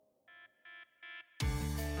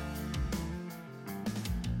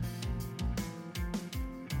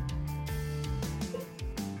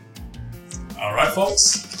All right, folks.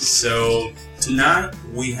 So tonight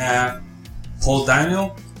we have Paul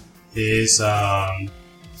Daniel. He's a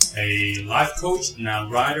life coach and a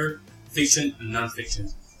writer, fiction and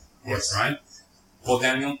non-fiction. Yes. Right? Paul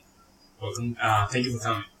Daniel, welcome. Thank you for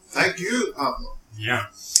coming. Thank you, Pablo. Yeah.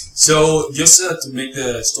 So just to make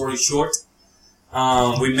the story short,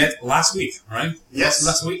 we met last week, right? Yes.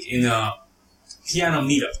 Last week in a piano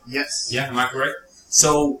meetup. Yes. Yeah, am I correct?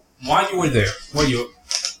 So why you were there?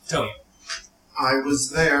 Tell me. I was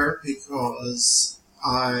there because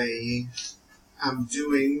I am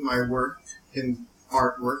doing my work in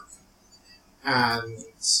artwork, and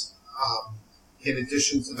in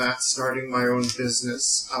addition to that, starting my own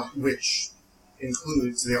business, which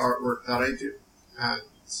includes the artwork that I do. And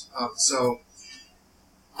so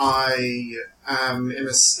I am in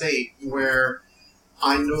a state where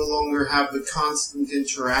I no longer have the constant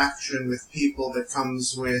interaction with people that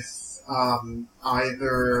comes with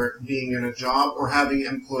either being in a job or having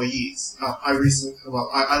employees. I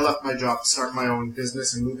left my job to start my own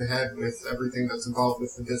business and move ahead with everything that's involved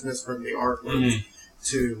with the business, from the artwork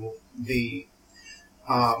to the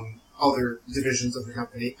other divisions of the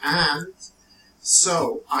company. And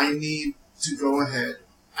so I need to go ahead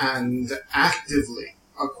and actively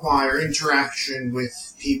acquire interaction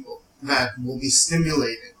with people that will be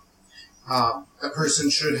stimulating. A person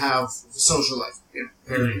should have social life,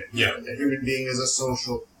 period. Yeah. A human being is a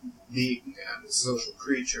social being and a social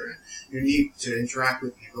creature, and you need to interact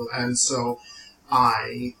with people. And so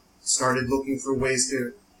I started looking for ways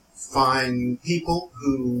to find people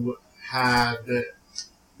who had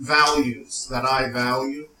values that I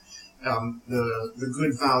value, the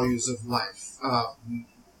good values of life, a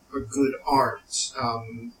good art,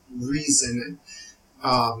 reason,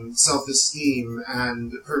 self-esteem,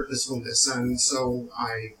 and purposefulness. And so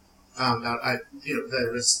I found out I'd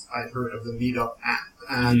heard of the Meetup app,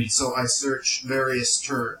 and so I searched various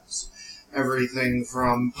terms, everything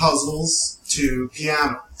from puzzles to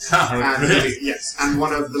piano. And, Really? yes, and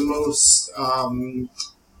one of the most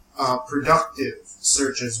productive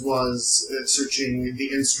searches was searching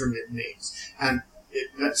the instrument names, and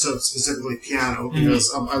so specifically piano,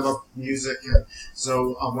 because I love music, and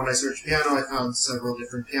so when I searched piano, I found several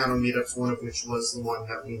different piano meetups, one of which was the one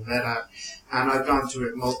that we met at, and I've gone to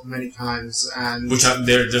it many times, and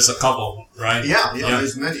There's a couple, right? yeah,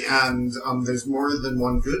 there's many, and there's more than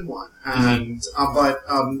one good one, and but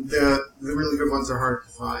the really good ones are hard to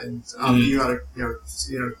find. You gotta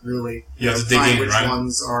really You have to dig find in, which right?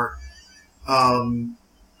 ones are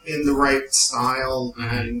in the right style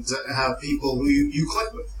and have people who you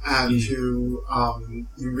click with and who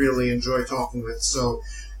you really enjoy talking with. So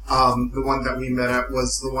the one that we met at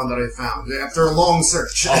was the one that I found after a long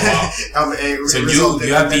search. Oh, wow. So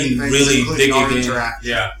you have been really digging in.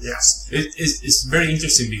 Yeah. Yes. It's very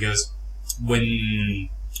interesting because when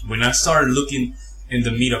I started looking in the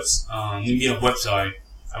meetups, the meetup website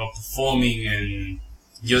about performing and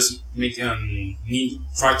just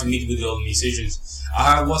try to meet with the other musicians,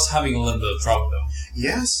 I was having a little bit of trouble though.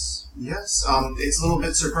 Yes. It's a little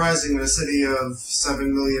bit surprising in a city of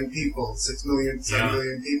 7 million people, 7 million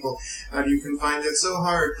people, that you can find it so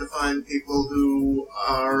hard to find people who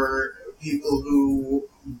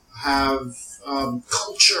have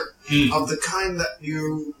culture of the kind that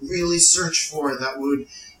you really search for, that would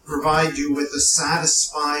provide you with a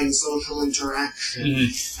satisfying social interaction,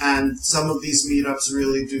 and some of these meetups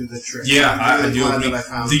really do the trick. Yeah, I really do agree.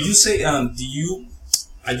 them. You say?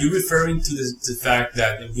 Are you referring to the fact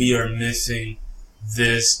that we are missing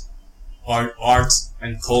this arts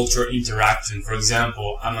and culture interaction? For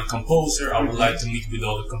example, I'm a composer. I would like to meet with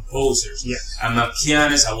other composers. Yes. I'm a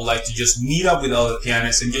pianist. I would like to just meet up with other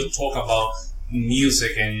pianists and just talk about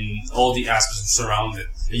music and all the aspects surrounding it.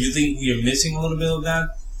 Do you think we are missing a little bit of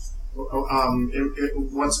that?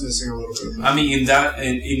 What's missing a little bit? I mean, in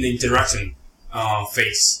the interaction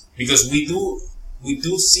phase, because we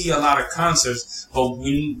do see a lot of concerts, but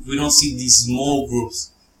we don't see these small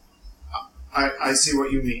groups. I see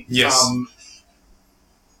what you mean. Yes.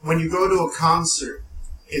 When you go to a concert,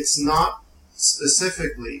 it's not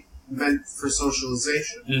specifically meant for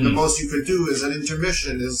socialization. The most you could do is an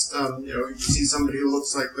intermission. Is you see somebody who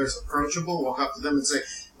looks like they're approachable, walk up to them and say,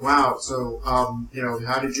 "Wow, so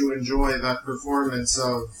how did you enjoy that performance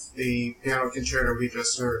of the piano concerto we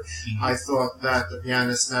just heard? I thought that the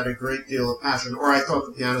pianist had a great deal of passion, or I thought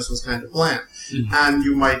the pianist was kind of bland." And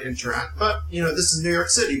you might interact, but this is New York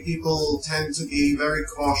City. People tend to be very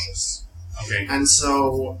cautious, Okay. and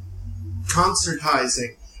so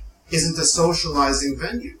concertizing isn't a socializing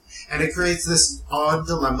venue. And it creates this odd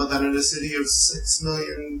dilemma that in a city of 6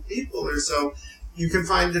 million people or so, you can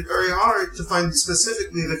find it very hard to find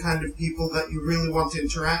specifically the kind of people that you really want to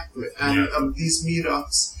interact with. And these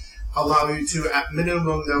meetups allow you to, at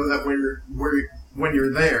minimum, know that when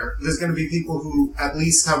you're there, there's going to be people who at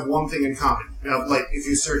least have one thing in common. Like, if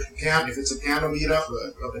you search piano, if it's a piano meetup,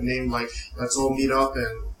 of a name like Let's All Meet Up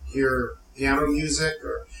and Hear Piano Music,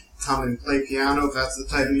 or Come and Play Piano, if that's the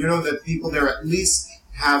title, you know that people there at least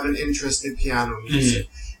have an interest in piano music.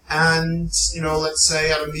 And, let's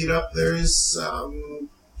say at a meetup there's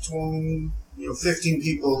 15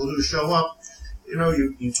 people who show up.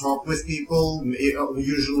 You talk with people,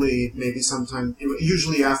 usually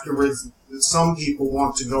afterwards, some people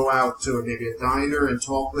want to go out to maybe a diner and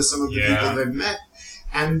talk with some of the people they've met.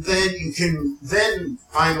 And then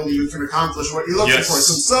finally you can accomplish what you're looking for.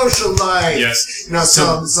 Some social life. Yes.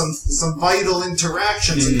 Some vital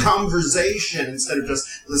interaction, some conversation instead of just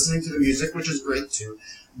listening to the music, which is great too.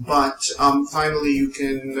 But finally you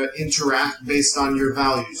can interact based on your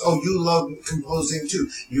values. Oh, you love composing too.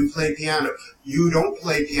 You play piano. You don't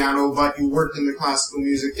play piano, but you work in the classical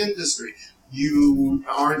music industry. You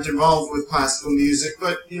aren't involved with classical music,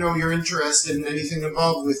 but, you're interested in anything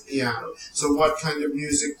involved with piano. So what kind of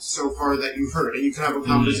music so far that you've heard? And you can have a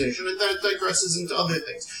conversation, and that digresses into other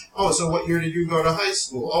things. Oh, so what year did you go to high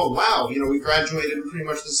school? Oh, wow, we graduated in pretty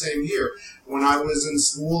much the same year. When I was in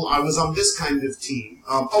school, I was on this kind of team.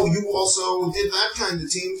 Oh, you also did that kind of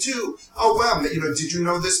team too. Oh, wow, did you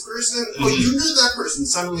know this person? Oh, you knew that person.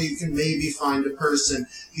 Suddenly you can maybe find a person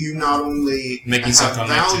who you not only have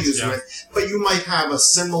values with, but you might have a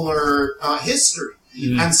similar history.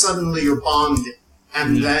 And suddenly you're bonding.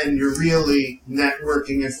 And then you're really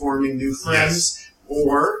networking and forming new friends. Yes.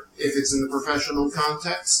 Or, if it's in the professional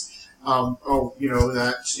context, I'm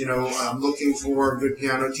looking for a good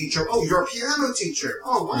piano teacher. Oh, you're a piano teacher.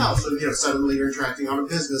 Oh, wow. So, suddenly you're interacting on a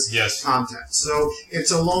business context. So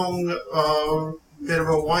it's a long, bit of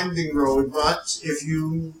a winding road, but if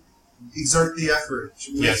you exert the effort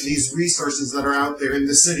with these resources that are out there in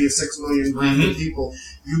the city of 6 million brand people,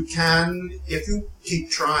 you can, if you keep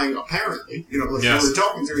trying, apparently, we're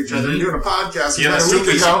talking to each other and doing a podcast about a week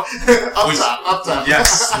ago, up top.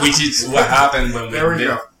 Yes, which is what happened when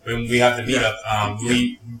we had the meetup.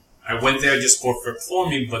 I went there just for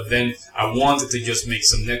performing, but then I wanted to just make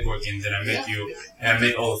some networking. Then I met you, and I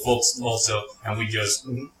met all the folks also, and we just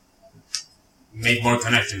made more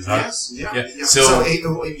connections, right? Yes, So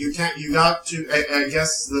you got to, I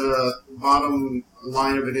guess the bottom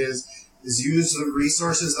line of it is use the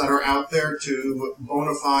resources that are out there to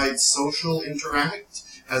bona fide social interact,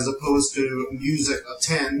 as opposed to music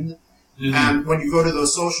attend. And when you go to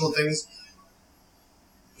those social things,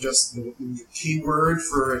 just the keyword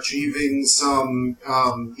for achieving some,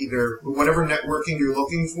 either whatever networking you're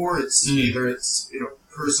looking for, it's either it's,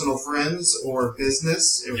 personal friends or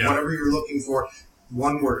business, whatever you're looking for,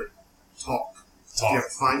 one word, talk.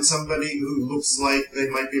 Find somebody who looks like they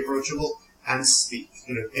might be approachable and speak.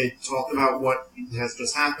 Talk about what has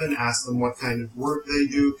just happened, ask them what kind of work they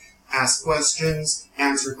do, ask questions,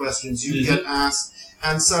 answer questions you get asked,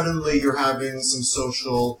 and suddenly you're having some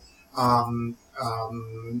social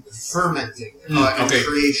fermenting and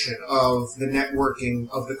creation of the networking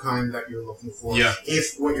of the kind that you're looking for.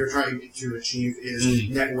 If what you're trying to achieve is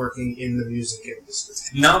networking in the music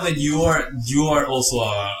industry. Now that you are also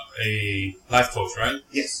a life coach, right?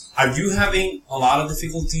 Yes. Are you having a lot of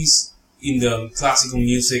difficulties in the classical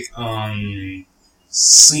music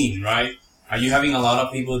scene, right? Are you having a lot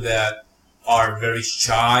of people that are very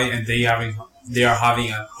shy and they are having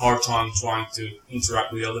a hard time trying to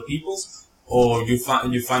interact with other people? Or you're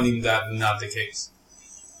finding that not the case?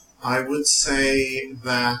 I would say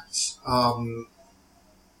that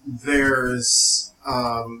there's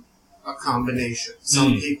a combination.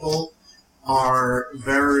 Some people are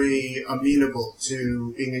very amenable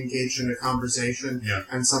to being engaged in a conversation,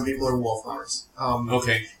 and some people are wallflowers.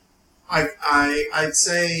 I'd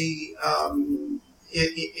say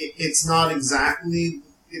it's not exactly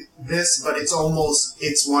this, but it's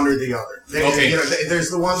one or the other. There's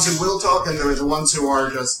the ones who will talk, and there are the ones who are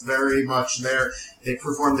just very much there. They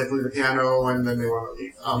perform, they play the piano, and then they want to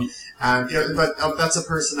leave. But that's a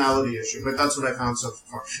personality issue. But that's what I found so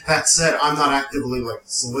far. That said, I'm not actively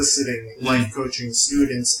soliciting life coaching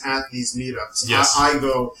students at these meetups. Yes. I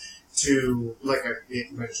go to, like I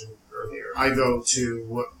mentioned earlier, I go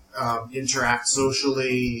to interact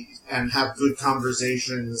socially and have good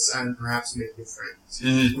conversations and perhaps make new friends,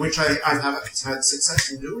 which I have had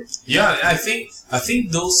success in doing. Yeah, I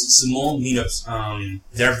think those small meetups,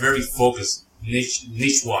 they're very focused,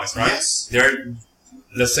 niche-wise, right? Yes.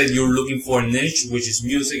 Let's say you're looking for a niche, which is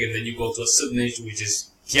music, and then you go to a sub-niche, which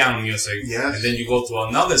is piano music, and then you go to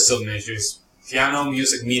another sub-niche, which is piano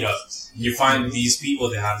music meetup. You find these people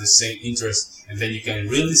that have the same interest, and then you can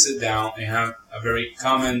really sit down and have a very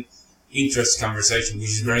common interest conversation, which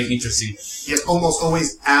is very interesting. Yes, almost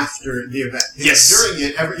always after the event. Yes. During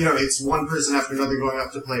it, it's one person after another going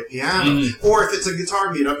up to play piano. Or if it's a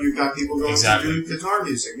guitar meetup, you've got people going to do guitar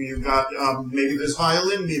music. You've got, maybe there's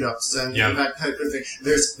violin meetups and that type of thing.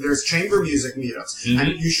 There's chamber music meetups.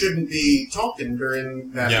 And you shouldn't be talking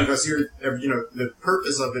during that because the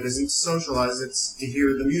purpose of it isn't to socialize, it's to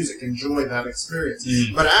hear the music, enjoy that experience.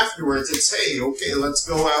 But afterwards, it's, hey, okay, let's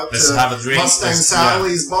go out to have a drink. Mustang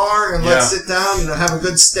Sally's bar and let's sit down and have a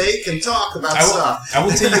good steak and talk about stuff. I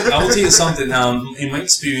will tell you something. In my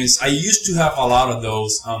experience, I used to have a lot of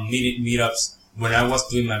those meetups when I was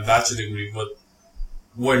doing my bachelor degree, but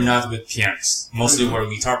were not with pianists. Mostly were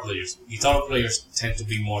guitar players. Guitar players tend to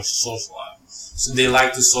be more socialized. So they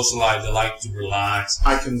like to socialize, they like to relax.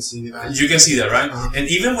 I can see that. You can see that, right? And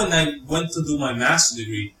even when I went to do my master's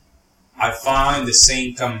degree, I find the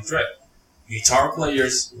same common thread. Guitar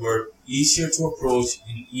players were easier to approach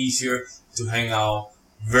and easier to hang out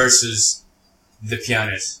versus the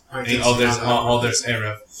pianists in others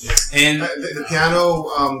area. Yeah. And the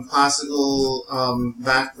piano classical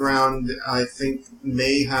background, I think,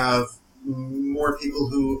 may have more people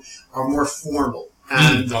who are more formal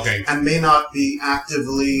and may not be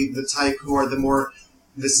actively the type who are the more,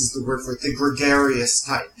 this is the word for it, the gregarious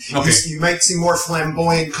type. Okay. You might see more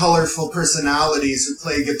flamboyant, colorful personalities who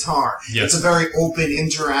play guitar. Yes. It's a very open,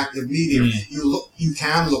 interactive medium. You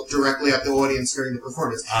can look directly at the audience during the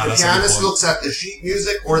performance. The pianist looks at the sheet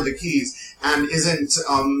music or the keys and isn't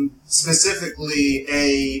specifically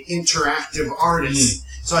a interactive artist.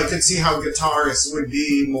 So I could see how guitarists would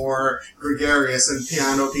be more gregarious and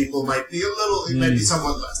piano people might be a little, maybe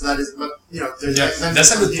somewhat less. That is, but there's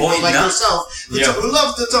that's a good point. Like yourself, who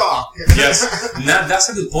love to talk. Yes, that's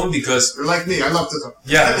a good point because you're like me. I love to talk.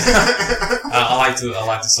 Yeah, I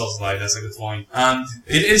like to socialize. That's a good point.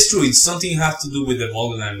 It is true. It's something you have to do with the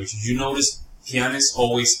body language. You notice pianists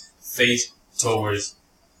always face towards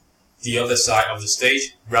the other side of the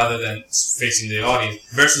stage rather than facing the audience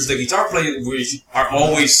versus the guitar players, which are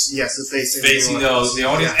always facing the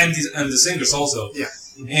audience and the singers also. Yeah.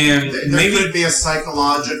 And there maybe could be a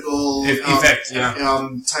psychological effect,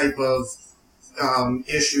 type of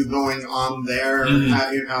issue going on there.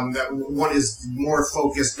 That one is more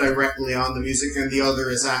focused directly on the music and the other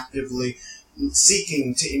is actively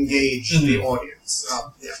seeking to engage the audience.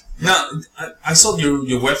 Now, I saw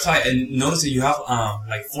your website and noticed that you have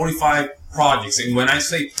like 45 projects. And when I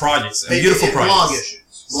say projects, beautiful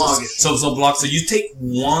projects. Blog issues. So blogs. So you take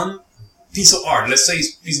one piece of art, let's say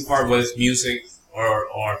it's a piece of art, whether it's music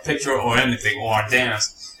or picture or anything or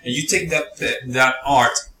dance, and you take that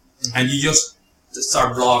art and you just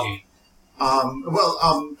start blogging.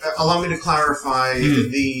 Allow me to clarify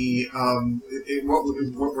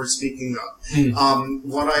what we're speaking of.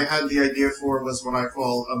 What I had the idea for was what I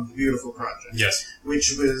call the Beautiful Project. Yes.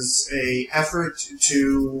 Which was a effort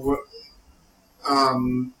to,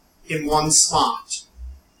 in one spot,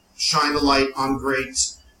 shine a light on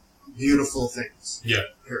great, beautiful things. Yeah.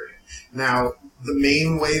 Period. Now, the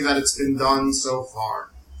main way that it's been done so far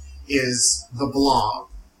is the blog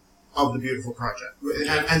of the Beautiful Project.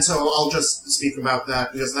 And so I'll just speak about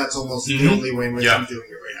that because that's almost the only way in which I'm doing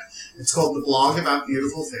it right now. It's called The Blog About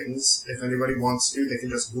Beautiful Things. If anybody wants to, they can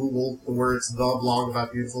just Google the words The Blog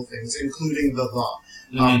About Beautiful Things, including the.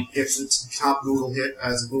 It's the top Google hit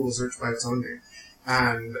as a Google search by its own name.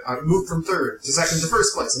 And I moved from third to second to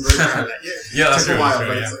first place. I'm very proud of that. Yeah, that's took a while,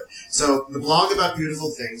 but it's so The Blog About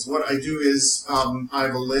Beautiful Things. What I do is I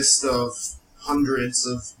have a list of hundreds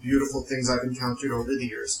of beautiful things I've encountered over the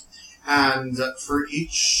years. And for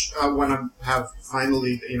each, when I have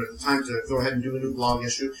finally, the time to go ahead and do a new blog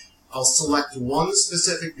issue, I'll select one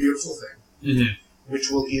specific beautiful thing, which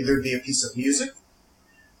will either be a piece of music,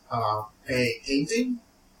 a painting,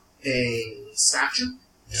 a statue,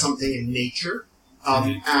 something in nature,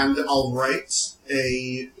 and I'll write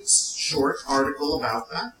a short article about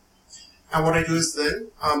that. And what I do is then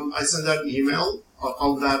I send out an email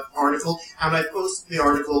of that article, and I post the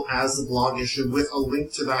article as a blog issue with a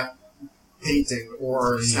link to that painting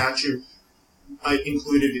or statue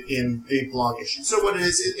included in the blog issue. So what it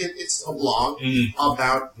is, it's a blog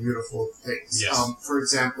about beautiful things. Yes. For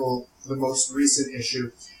example, the most recent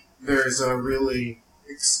issue, there's a really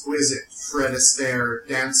exquisite Fred Astaire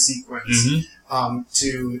dance sequence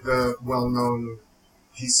to the well-known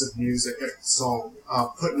piece of music, song,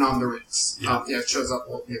 Putting on the Ritz. It shows up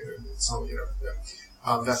all the song,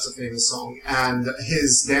 that's a famous song. And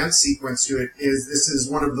his dance sequence to it this is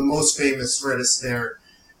one of the most famous Fred Astaire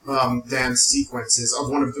dance sequences of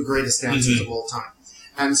one of the greatest dancers of all time.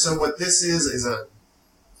 And so what this is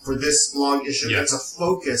for this blog issue, it's a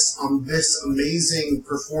focus on this amazing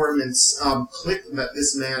performance clip that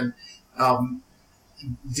this man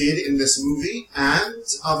did in this movie, and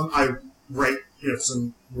I write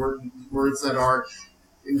some words that are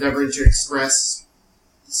endeavoring to express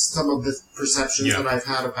some of the perceptions that I've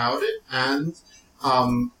had about it, and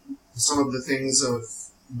some of the things of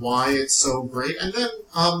why it's so great, and then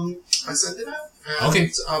I sent it out.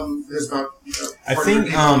 And, there's about I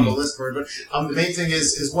think on the list for it, but the main thing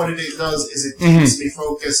is what it does is it keeps me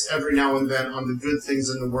focused every now and then on the good things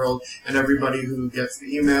in the world, and everybody who gets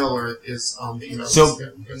the email or is on the email. So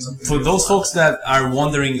for those folks that are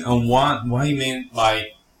wondering on what he meant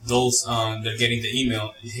by those that are getting the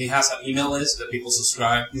email, he has an email list that people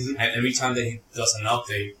subscribe, and every time that he does an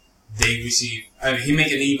update, they receive. He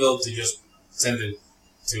make an email to just send it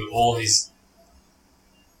to all his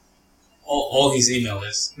email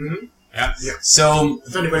lists. Yeah. So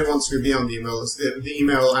if anybody wants to be on the email list, the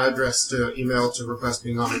email address to email to request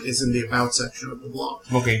being on it is in the about section of the blog.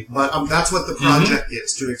 Okay. But that's what the project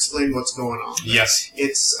is, to explain what's going on. Yes.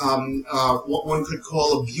 It's what one could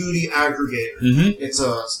call a beauty aggregator. It's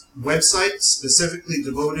a website specifically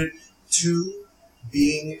devoted to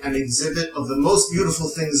being an exhibit of the most beautiful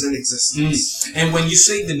things in existence. And when you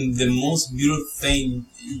say the most beautiful thing,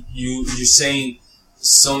 you're saying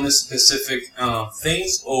some specific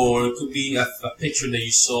things, or it could be a picture that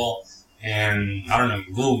you saw and I don't know,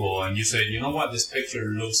 Google, and you said, you know what, this picture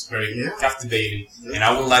looks very captivating, and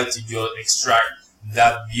I would like to just extract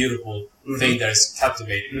that beautiful thing that is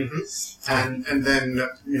captivating. And then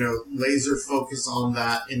laser focus on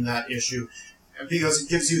that in that issue, because it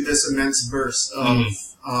gives you this immense burst of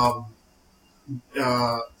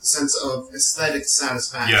sense of aesthetic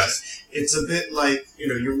satisfaction. It's a bit like,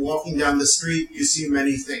 you're walking down the street, you see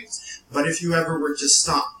many things. But if you ever were to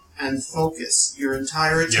stop and focus your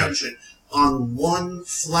entire attention on one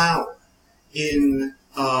flower in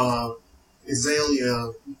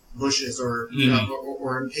azalea bushes or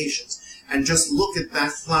impatiens, and just look at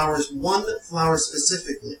that one flower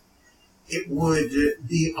specifically, it would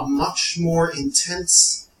be a much more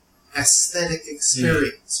intense aesthetic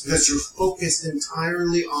experience because you're focused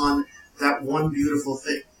entirely on that one beautiful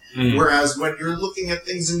thing. Whereas when you're looking at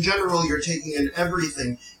things in general, you're taking in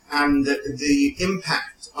everything, and the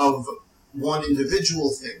impact of one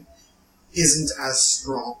individual thing isn't as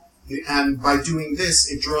strong. And by doing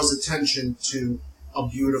this, it draws attention to a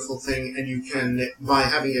beautiful thing, and you can, by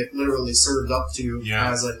having it literally served up to you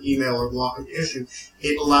as an email or blog issue,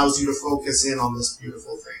 it allows you to focus in on this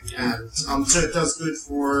beautiful thing. And so it does good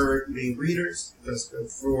for the readers, it does good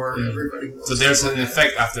for everybody. So there's an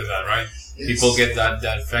effect after that, right? Yes. People get that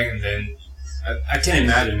effect, and then I can't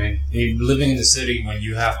imagine, man, living in the city when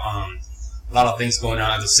you have a lot of things going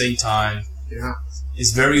on at the same time.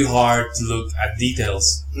 It's very hard to look at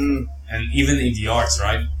details, and even in the arts,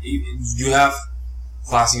 right? You have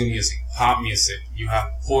classical music, pop music, you have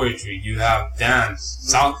poetry, you have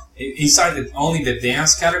dance. Inside only the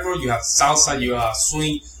dance category, you have salsa, you have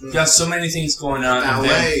swing, you have so many things going on.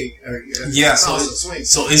 Ballet, so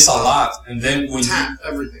it's a lot. And then when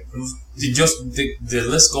everything. The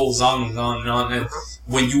list goes on and on and on. And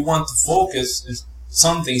when you want to focus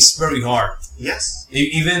something, it's very hard. Yes.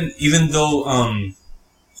 Even though,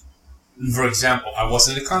 for example, I was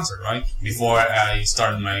at a concert, right? Before I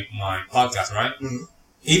started my podcast, right?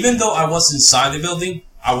 Even though I was inside the building,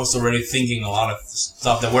 I was already thinking a lot of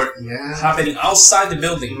stuff that were happening outside the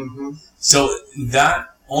building. So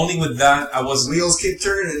only with that, I was... Wheels keep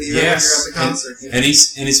turning even when you're at the concert. And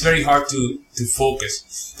it's very hard to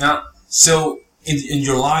focus. Now, so in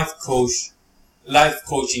your life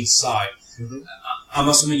coaching side, I'm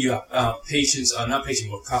assuming you have patients, not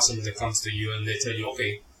patients, but customers that comes to you and they tell you,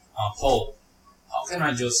 okay, Paul, how can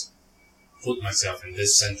I just put myself in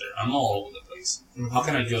this center? I'm all over the place. How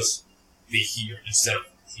can I just be here instead of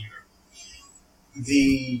here?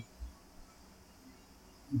 The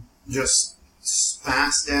just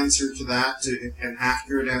fast answer to that, an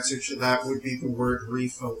accurate answer to that, would be the word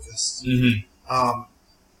refocus.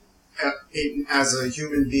 As a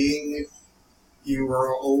human being, you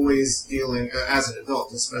are always dealing, as an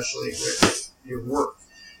adult especially, with your work,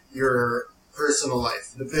 your personal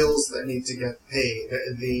life, the bills that need to get paid,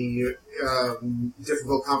 the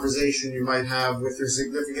difficult conversation you might have with your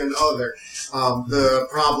significant other, the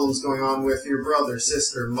problems going on with your brother,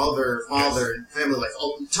 sister, mother, father, family life,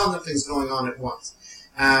 a ton of things going on at once.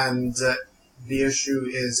 And the issue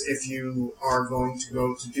is, if you are going to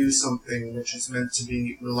go to do something which is meant to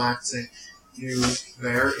be relaxing, you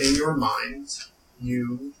there in your mind,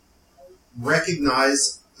 you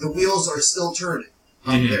recognize the wheels are still turning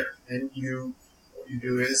up there. And what you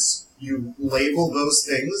do is you label those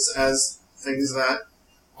things as things that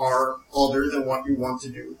are other than what you want to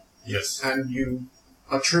do. Yes. And you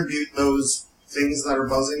attribute those things that are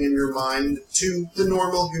buzzing in your mind to the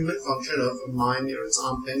normal human function of a mind, it's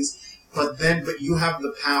on things. But you have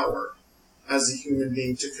the power as a human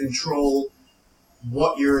being to control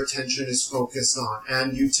what your attention is focused on.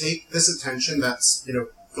 And you take this attention that's,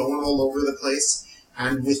 going all over the place,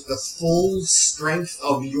 and with the full strength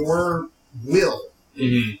of your will,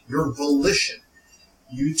 your volition,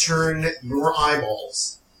 you turn your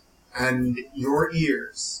eyeballs and your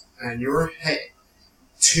ears and your head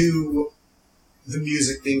to the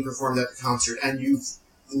music being performed at the concert, and you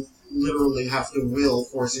literally have to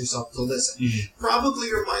force yourself to listen. Probably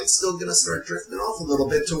your mind's still going to start drifting off a little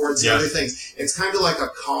bit towards the other things. It's kind of like a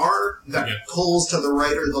car that pulls to the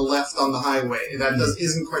right or the left on the highway that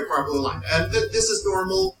isn't quite properly aligned. And this is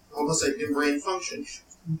normal, almost like in brain function.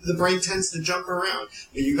 The brain tends to jump around,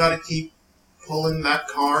 but you got to keep pulling that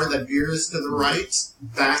car that veers to the right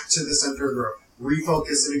back to the center of the road.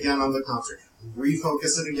 Refocus it again on the concert.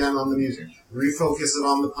 Refocus it again on the music. Refocus it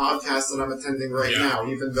on the podcast that I'm attending right now,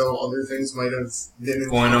 even though other things might have been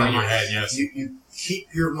going on in your head. Yes, you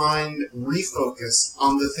keep your mind refocused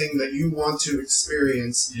on the thing that you want to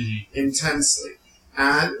experience intensely,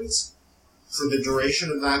 and for the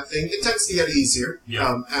duration of that thing, it tends to get easier,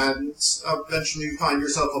 and eventually you find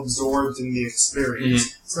yourself absorbed in the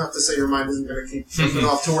experience. It's not to say your mind isn't going to keep drifting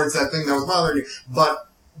off towards that thing that was bothering you,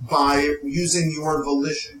 but by using your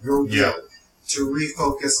volition, your will, to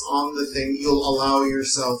refocus on the thing, you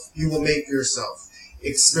will make yourself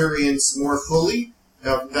experience more fully.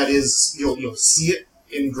 That is, you'll see it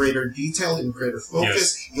in greater detail, in greater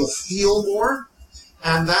focus. You'll feel more.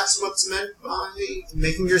 And that's what's meant by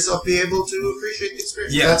making yourself be able to appreciate the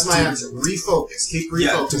experience. Yeah, that's my answer. Refocus. Keep refocusing.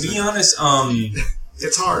 Yeah, to be honest,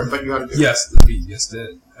 it's hard, but you gotta do it. Yes,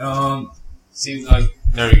 seems like,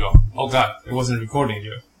 there you go. Oh god, it wasn't recording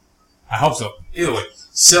you. I hope so. Either way.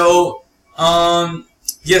 So,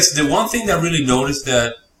 yes, the one thing that I really noticed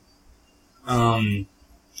that,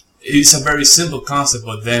 it's a very simple concept,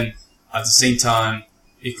 but then, at the same time,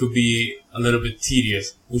 it could be a little bit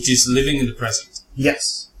tedious, which is living in the present.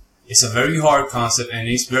 Yes. It's a very hard concept, and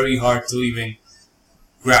it's very hard to even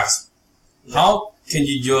grasp. How can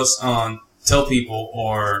you just tell people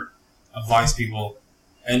or advise people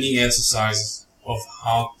any exercises of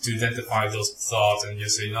how to identify those thoughts and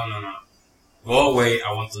just say, no, go away,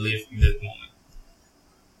 I want to live in that moment?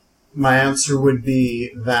 My answer would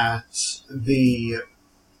be that the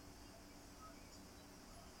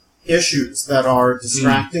issues that are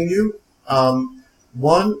distracting you,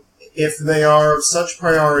 one, if they are of such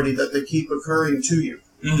priority that they keep occurring to you,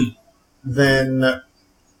 then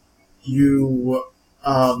you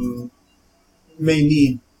may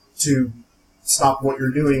need to stop what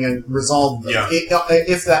you're doing and resolve them.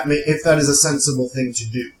 If that is a sensible thing to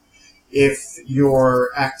do. If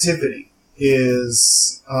your activity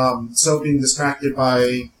is so being distracted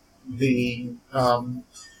by the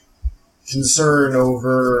concern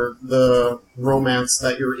over the romance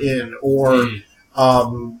that you're in, or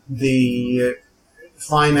the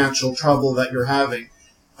financial trouble that you're having.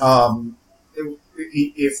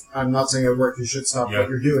 If I'm not saying at work you should stop what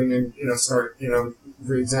you're doing and start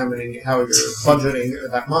re-examining how you're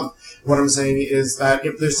budgeting that month. What I'm saying is that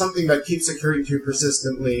if there's something that keeps occurring to you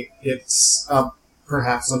persistently, it's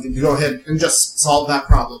perhaps something to go ahead and just solve that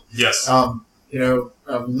problem. Yes.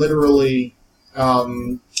 Literally,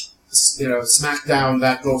 smack down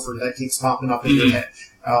that gopher that keeps popping up in your head.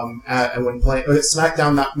 And when playing, smack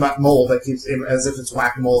down that mole that keeps, as if it's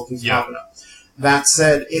whack-a-mole, keeps popping up. That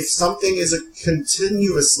said, if something is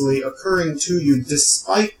continuously occurring to you,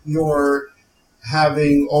 despite your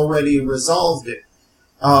having already resolved it,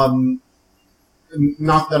 not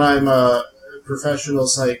that I'm a professional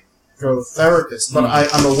psychotherapist, but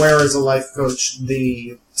I'm aware as a life coach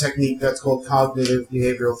the technique that's called cognitive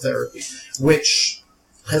behavioral therapy, which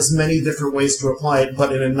has many different ways to apply it,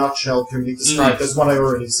 but in a nutshell can be described as what I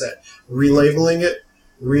already said. Relabeling it,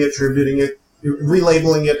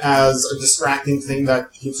 relabeling it as a distracting thing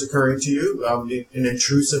that keeps occurring to you, an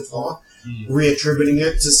intrusive thought, reattributing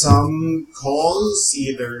it to some cause,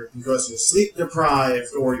 either because you're sleep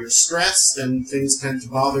deprived or you're stressed and things tend to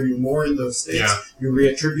bother you more in those states. Yeah. You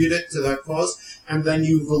reattribute it to that cause, and then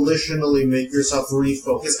you volitionally make yourself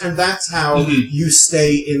refocus. And that's how you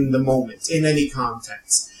stay in the moment, in any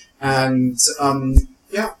context. And, so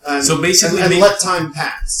basically, and let time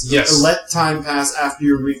pass. Yes. Let time pass after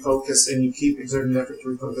you're refocused, and you keep exerting effort to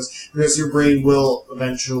refocus, because your brain will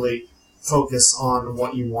eventually focus on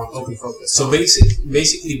what you want to be focused So on.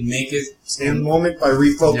 basically make it Stay in the moment by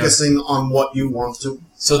refocusing on what you want to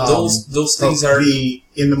so those things are be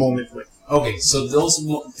in the moment with. okay. So those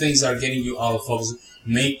things are getting you out of focus.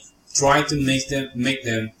 Try to make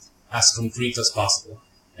them as concrete as possible,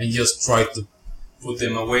 and just try to put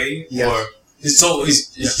them away. Yes. Or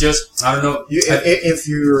it's just I don't know. If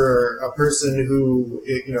you're a person who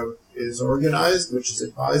is organized, which is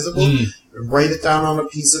advisable, write it down on a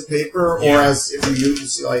piece of paper, or as if you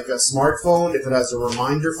use like a smartphone, if it has a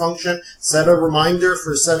reminder function, set a reminder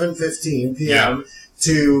for 7:15 p.m.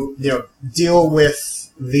 to deal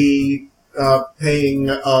with the paying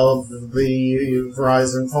of the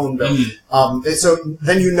Verizon phone bill. So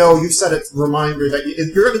then you set a reminder that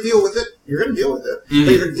if you're going to deal with it, you're going to deal with it, but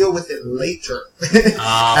you're going to deal with it later.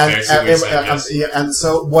 And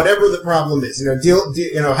so whatever the problem is,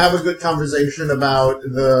 have a good conversation about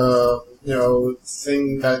the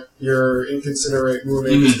thing that your inconsiderate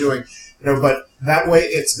roommate is doing. But that way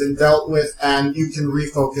it's been dealt with, and you can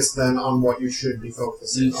refocus then on what you should be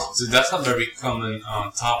focusing on. So that's a very common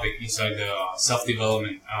topic inside the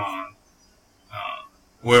self-development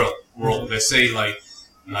world. They say like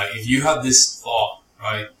if you have this thought,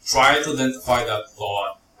 right, try to identify that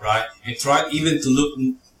thought, right, and try even to look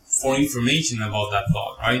for information about that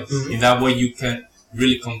thought, right. In that way you can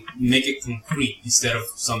really make it concrete instead of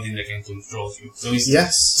something that can control you. So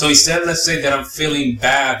So instead, let's say that I'm feeling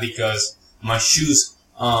bad because my shoes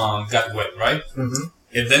got wet, right?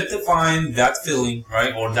 Identifying that feeling,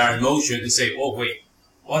 right, or that emotion, and say, oh wait,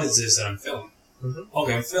 what is this that I'm feeling?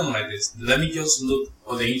 Okay, I'm feeling like this. Let me just look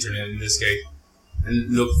on the internet in this case and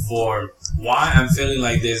look for why I'm feeling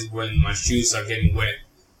like this when my shoes are getting wet.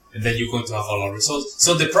 And then you're going to have a lot of results.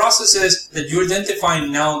 So the process is that you're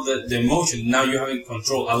identifying now the emotion. Now you're having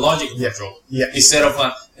control, a logical control, instead of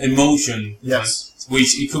an emotion. Yes.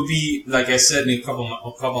 Which it could be, like I said in a couple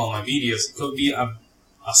of my videos, it could be a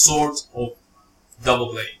sort of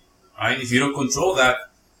double blade, right? If you don't control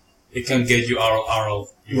that, it can get you out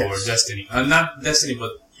of your destiny. Not destiny,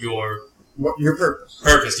 but your purpose.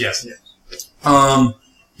 Purpose, yes.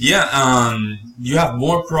 You have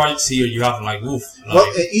more projects here. You have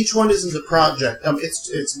each one isn't a project.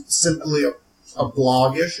 It's simply a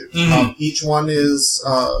blog issue. Each one is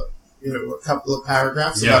a couple of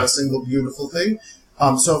paragraphs about a single beautiful thing.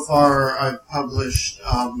 So far, I've published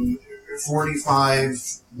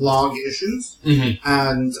 45 blog issues,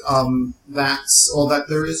 and that's all that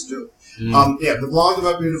there is to it. The blog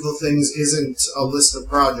about beautiful things isn't a list of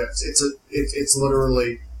projects. It's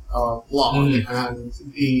literally blog, and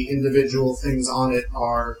the individual things on it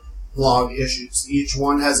are blog issues. Each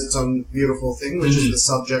one has its own beautiful thing, which is the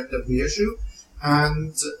subject of the issue,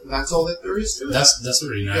 and that's all that there is to it. That's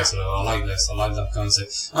really nice. I like this. I like that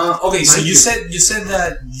concept. Okay, so you said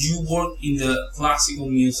that you work in the classical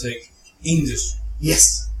music industry.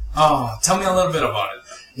 Yes. Tell me a little bit about it.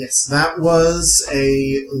 Yes, that was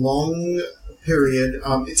a long period.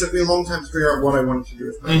 It took me a long time to figure out what I wanted to do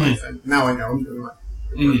with my life, and now I know I'm doing my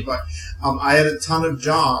but I had a ton of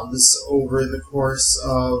jobs over the course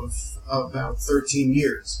of about 13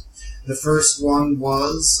 years. The first one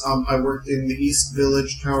was I worked in the East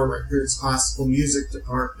Village Tower Records classical music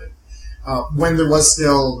department when there was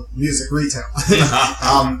still music retail,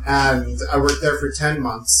 and I worked there for 10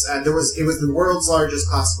 months. And it was the world's largest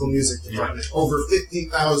classical music department, over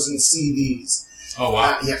 50,000 CDs. Oh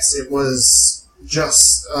wow! Yes, it was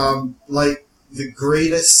just like the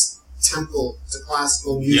greatest temple to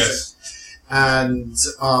classical music, and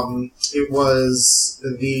it was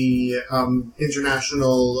the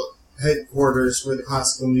international headquarters for the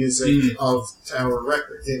classical music of Tower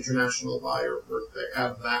Records. The international buyer worked there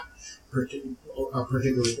out of that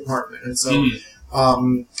particular department, and so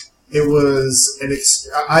it was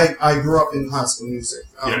I grew up in classical music,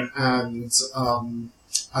 and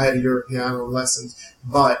I had Europeano lessons,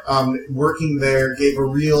 but working there gave a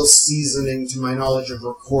real seasoning to my knowledge of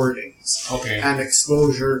recordings and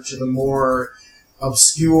exposure to the more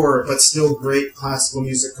obscure but still great classical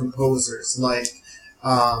music composers like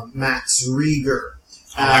Max Reger.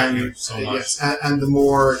 I like him so much. Yes, and the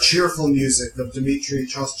more cheerful music of Dmitri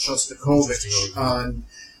Shostakovich.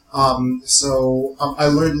 So I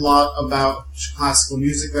learned a lot about classical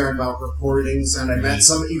music there, and about recordings, and I met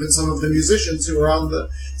some of the musicians who were on the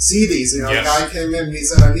CDs. A guy came in and he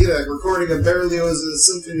said, "I need a recording of Berlioz's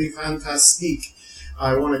Symphonie Fantastique.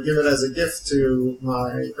 I want to give it as a gift to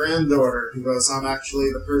my granddaughter, because I'm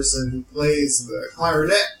actually the person who plays the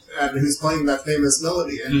clarinet and who's playing that famous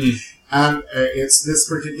melody." And it's this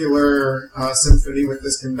particular symphony with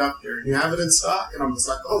this conductor. Do you have it in stock? And I'm just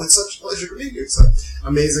like, oh, it's such a pleasure to meet you. So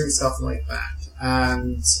amazing stuff like that.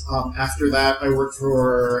 And after that, I worked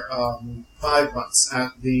for 5 months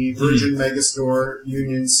at the Virgin Megastore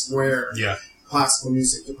Union Square Yeah. classical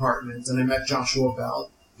music department, and I met Joshua Bell.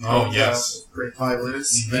 Oh, yes. Great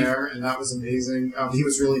violinist there, and that was amazing. He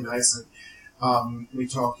was really nice, and we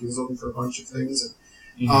talked. He was looking for a bunch of things.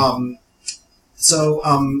 And,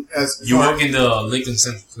 as you work in the Lincoln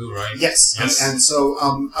Center too, right? Yes. And so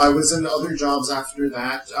I was in other jobs after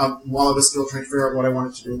that, while I was still trying to figure out what I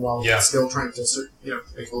wanted to do, while still trying to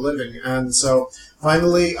make a living. And so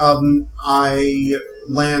finally, I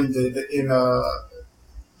landed in a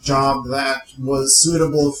job that was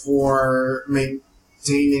suitable for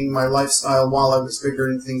maintaining my lifestyle while I was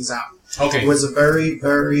figuring things out. Okay. It was a very,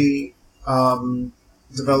 very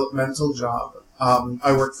developmental job.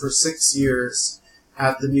 I worked for 6 years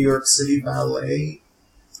at the New York City Ballet,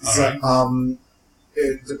 a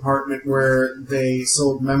department where they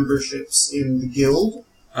sold memberships in the Guild,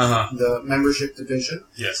 the membership division.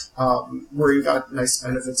 Yes. Where you got nice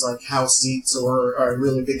benefits like house seats or a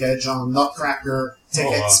really big edge on Nutcracker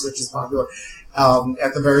tickets, which is popular,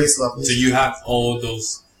 at the various levels. So you have all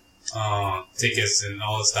those tickets and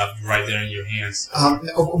all the stuff right there in your hands?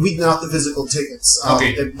 We not the physical tickets,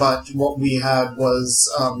 but what we had was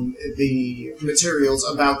the materials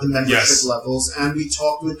about the membership levels, and we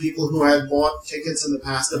talked with people who had bought tickets in the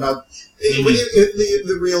past about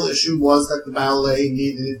the real issue was that the ballet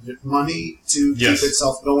needed money to keep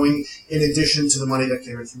itself going, in addition to the money that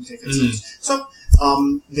came in from tickets. So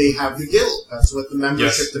they have the Guild. That's what the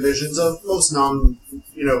membership divisions of most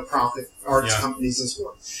non-profit arts companies is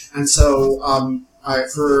for. And so,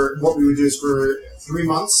 for what we would do is for 3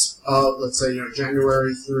 months, let's say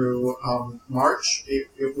January through March,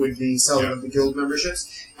 it would be selling of the Guild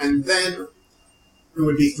memberships, and then it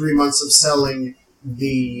would be 3 months of selling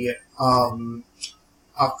the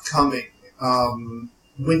upcoming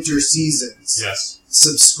winter seasons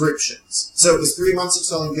subscriptions. So it was 3 months of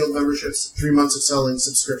selling Guild memberships, 3 months of selling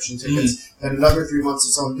subscription tickets, then another 3 months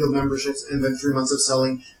of selling Guild memberships, and then 3 months of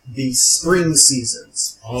selling the spring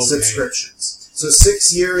seasons subscriptions. So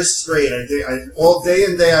 6 years straight, I all day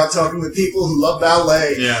in day out talking with people who love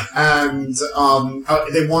ballet, and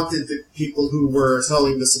they wanted the people who were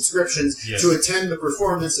selling the subscriptions to attend the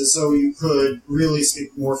performances, so you could really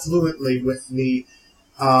speak more fluently with the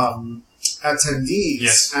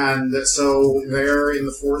attendees. And so there in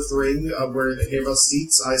the fourth ring, where they gave us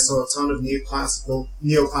seats, I saw a ton of neoclassical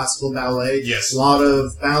ballet, a lot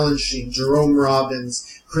of Balanchine, Jerome Robbins,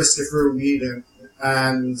 Christopher Whedon,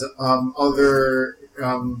 and other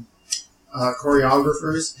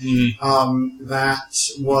choreographers. That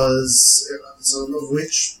was some of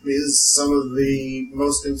which is some of the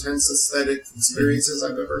most intense aesthetic experiences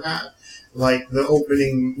I've ever had. Like the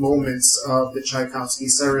opening moments of the Tchaikovsky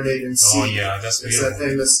Serenade in C. Oh yeah, that's beautiful. It's that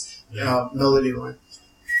famous melody line.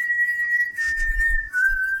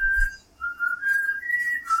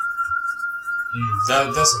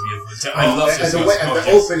 That's a beautiful. I love this. And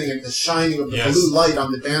the opening and the shining of the blue light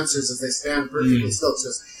on the dancers as they stand perfectly still.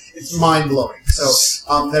 It's mind blowing. So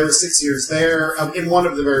there were 6 years there. In one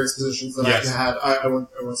of the various positions that I had, I won't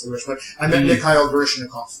say which, but I met Mikhail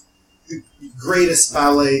Baryshnikov, the greatest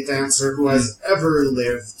ballet dancer who has ever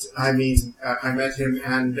lived. I mean, I met him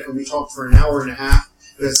and we talked for an hour and a half.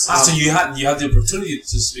 So you had the opportunity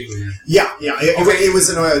to speak with him? Yeah. It was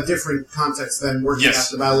in a different context than working at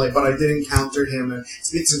the ballet, but I did encounter him, and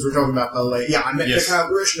since we're talking about ballet, I met Mikhail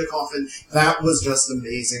Baryshnikov, and that was just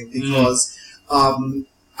amazing because,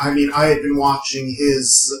 I mean, I had been watching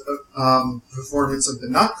his performance of the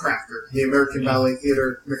Nutcracker, the American Ballet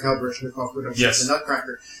Theater, Mikhail Baryshnikov production of the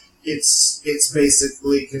Nutcracker. It's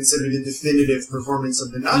basically considered a definitive performance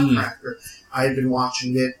of the Nutcracker. I had been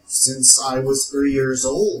watching it since I was 3 years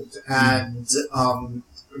old, and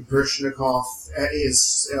Baryshnikov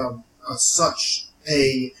is such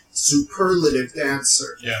a superlative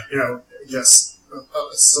dancer. Just a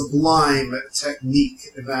sublime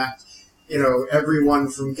technique that everyone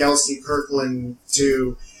from Gelsey Kirkland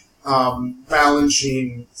to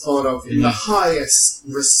Balanchine thought of in the highest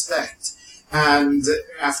respect. And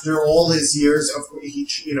after all his years of, he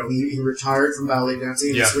retired from ballet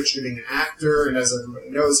dancing and switched to being an actor. And as everybody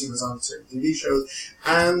knows, he was on certain TV shows.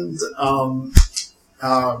 And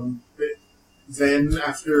then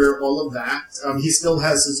after all of that, he still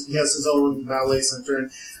has his own ballet center.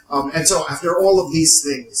 And so after all of these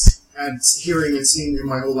things, and hearing and seeing him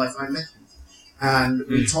my whole life, I met him, and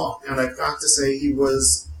we talked. And I've got to say, he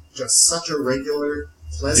was just such a regular,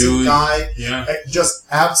 pleasant guy. Just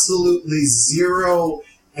absolutely zero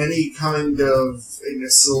any kind of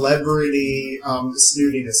celebrity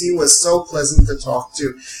snootiness. He was so pleasant to talk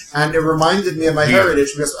to, and it reminded me of my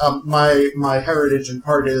heritage because my heritage in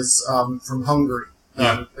part is from Hungary,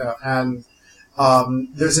 and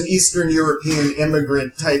there's an Eastern European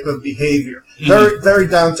immigrant type of behavior, very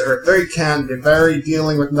down to earth, very candid, very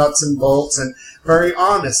dealing with nuts and bolts, and very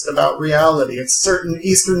honest about reality. It's a certain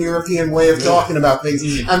Eastern European way of talking about things.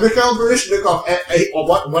 And Mikhail Baryshnikov,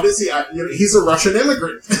 what is he? He's a Russian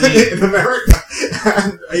immigrant in America.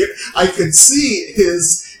 And I could see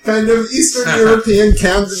his kind of Eastern European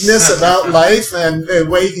candidness about life and the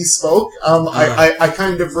way he spoke. I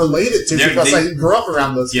kind of related to because I grew up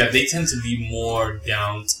around those. Yeah, they tend to be more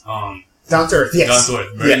down to earth, yes. Down to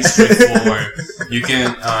earth, very straightforward. You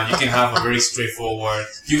can have a very straightforward.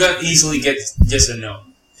 You can easily get yes or no.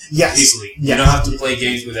 Yes, easily. Yes. You don't have to play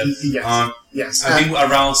games with them. Yes, yes. I think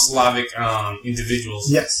around Slavic individuals,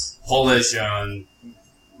 yes, Polish and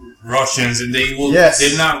Russians, and they will. Yes.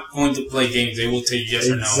 They're not going to play games. They will take yes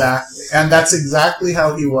or no. Exactly, and that's exactly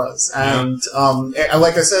how he was. And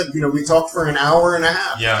like I said, we talked for an hour and a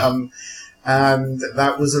half. Yeah. And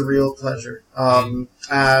that was a real pleasure. Other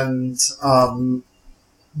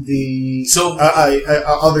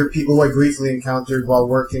people who I briefly encountered while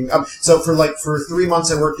working. So for 3 months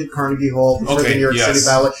I worked at Carnegie Hall for the New York City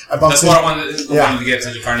Ballet. That's what I wanted to get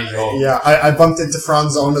to Carnegie Hall. Yeah, I bumped into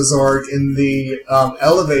Franz Onazorg in the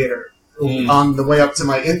elevator on the way up to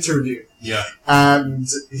my interview. Yeah. And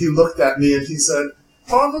he looked at me and he said,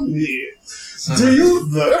 "Pardon me, do you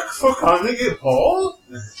work for Carnegie Hall?"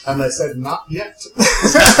 And I said, "Not yet."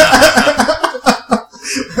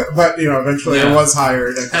 But, eventually I was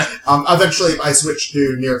hired. And, eventually I switched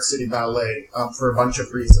to New York City Ballet for a bunch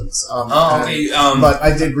of reasons. Okay. But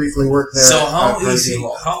I did briefly work there. So how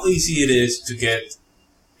easy it is to get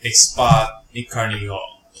a spot in Carnegie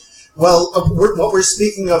Hall? Well, what we're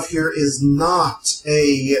speaking of here is not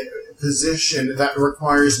a position that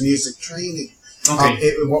requires music training.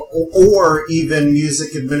 Okay. Or even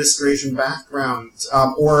music administration background,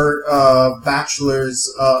 or bachelor's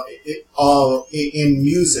in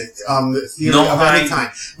music, theory of any kind.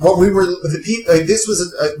 What we were this was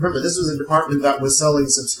a department that was selling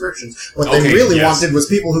subscriptions. What they really wanted was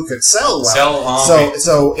people who could sell well.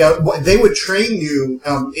 So they would train you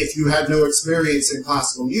if you had no experience in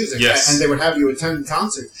classical music, and they would have you attend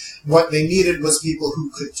concerts. What they needed was people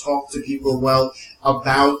who could talk to people well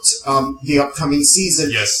about the upcoming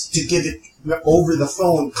season to give it over the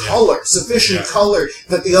phone sufficient color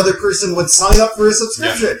that the other person would sign up for a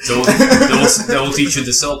subscription. Yeah. They will teach you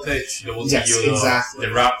the sell pitch. They will teach you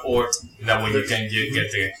the rapport. That way you can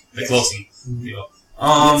get the closing.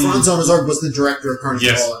 Franz Onazorg was the director of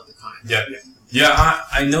Carnegie Hall at the time. Yeah.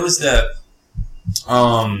 I noticed that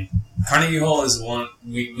Carnegie Hall is one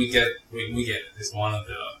is one of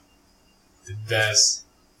the best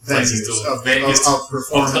venues of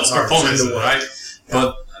performance, right?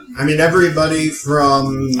 But I mean, everybody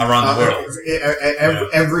from around the world,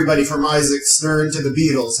 everybody from Isaac Stern to the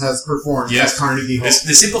Beatles has performed at Carnegie Hall. The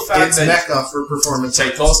simple fact it's Mecca for performance.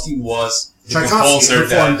 Tchaikovsky was the composer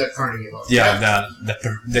performed at Carnegie Hall.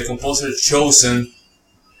 The composer chosen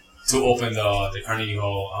to open the Carnegie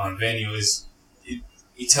Hall venue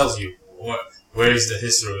it tells you where is the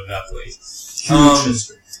history of that place. Huge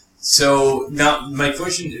history. So now my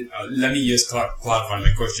question, let me just clarify.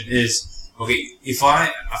 My question is, okay, if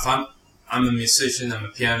I'm a musician, I'm a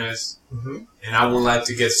pianist, and I would like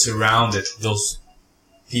to get surrounded those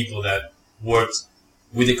people that worked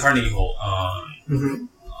with the Carnegie Hall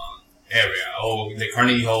area or the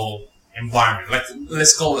Carnegie Hall environment. Like,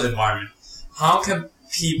 let's call it environment. How can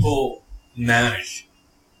people manage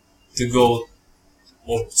to go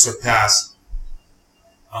or surpass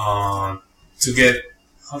to get?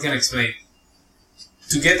 How can I explain?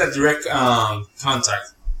 To get a direct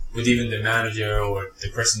contact with even the manager or the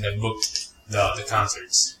person that booked the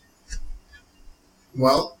concerts.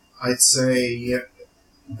 Well, I'd say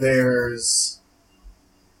there's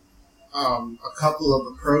a couple of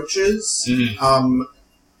approaches,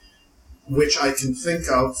 which I can think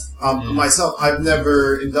of. Myself, I've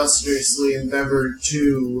never industriously endeavored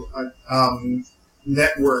to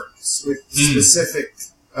network with specific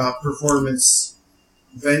performance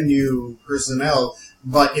venue personnel,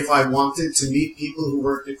 but if I wanted to meet people who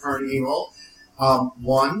worked at Carnegie Hall,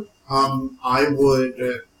 I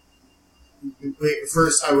would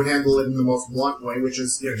first I would handle it in the most blunt way, which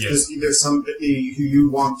is there's somebody who you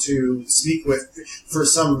want to speak with for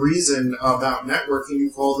some reason about networking.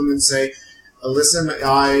 You call them and say, listen,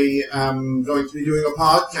 I am going to be doing a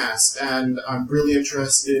podcast, and I'm really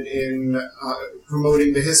interested in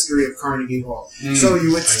promoting the history of Carnegie Hall. So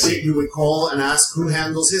you would call and ask who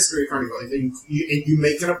handles history of Carnegie Hall. You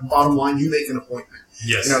make it bottom line. You make an appointment.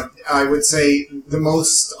 Yes. I would say the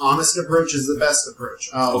most honest approach is the best approach.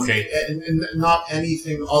 Okay. And not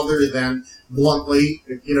anything other than bluntly,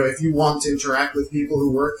 if you want to interact with people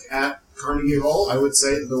who work at Carnegie Hall, I would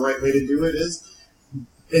say the right way to do it is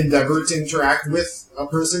endeavor to interact with a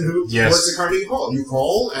person who works at Carnegie Hall. You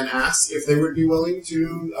call and ask if they would be willing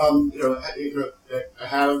to,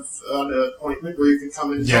 have an appointment where you could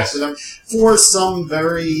come and talk to them for some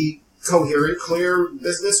very coherent, clear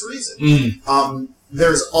business reason.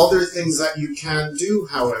 There's other things that you can do,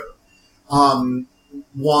 however. For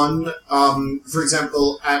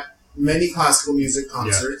example, at many classical music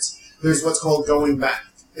concerts, there's what's called going back.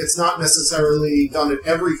 It's not necessarily done at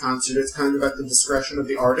every concert. It's kind of at the discretion of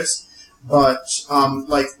the artist. But,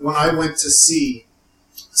 like, when I went to see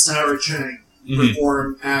Sarah Chang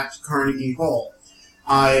perform at Carnegie Hall,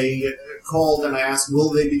 I called and I asked, will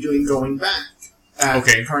they be doing going back at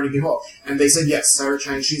Carnegie Hall? And they said, yes, Sarah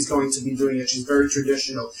Chang, she's going to be doing it. She's very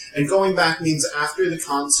traditional. And going back means after the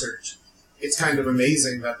concert. It's kind of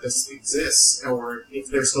amazing that this exists, or if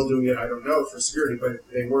they're still doing it, I don't know, for security, but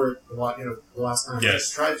they were the last time I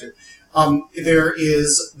tried to. There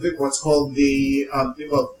is what's called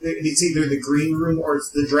it's either the green room or it's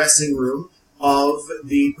the dressing room of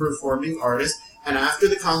the performing artist, and after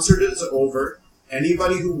the concert is over,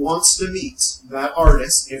 anybody who wants to meet that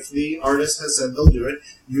artist, if the artist has said they'll do it,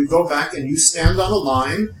 you go back and you stand on a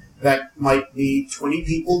line that might be 20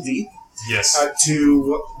 people deep,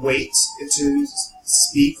 to wait to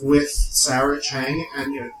speak with Sarah Chang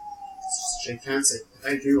and shake hands, say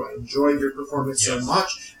thank you, I enjoyed your performance so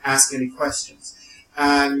much, ask any questions.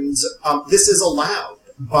 And this is allowed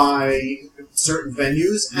by certain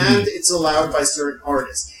venues and it's allowed by certain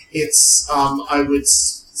artists. It's, I would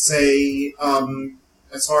say,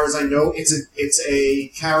 as far as I know, it's a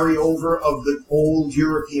carryover of the old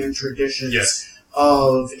European traditions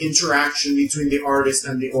of interaction between the artist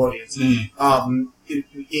and the audience.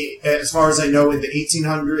 As far as I know, in the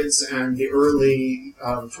 1800s and the early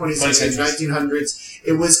 20th and 1900s,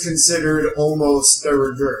 it was considered almost de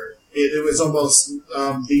rigueur. It was almost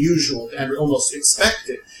the usual and almost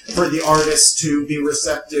expected for the artist to be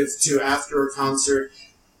receptive to, after a concert,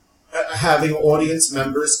 having audience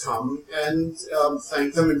members come and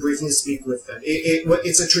thank them and briefly speak with them.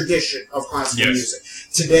 It's a tradition of classical music.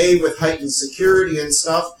 Today, with heightened security and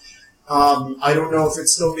stuff, I don't know if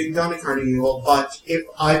it's still being done at Carnegie Hall, but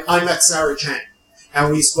I met Sarah Chang,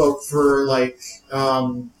 and we spoke for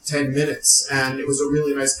 10 minutes, and it was a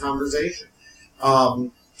really nice conversation.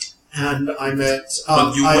 And I met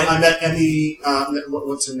I met Emmy,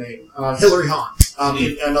 what's her name? Hilary Hahn,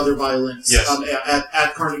 another violinist,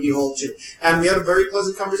 at Carnegie Hall too. And we had a very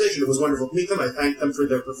pleasant conversation. It was wonderful to meet them. I thanked them for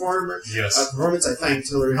their performance. I thanked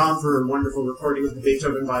Hilary Hahn for her wonderful recording with the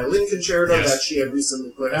Beethoven Violin Concerto that she had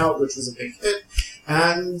recently put out, which was a big hit.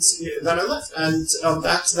 And then I left, and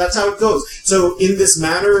that's how it goes. So in this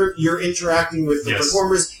manner, you're interacting with the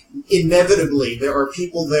performers. Inevitably, there are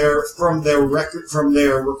people there from their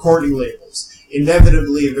recording labels.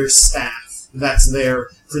 Inevitably, there's staff that's there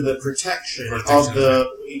for the protection of the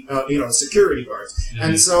security guards.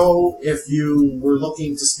 And so, if you were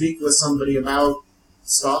looking to speak with somebody about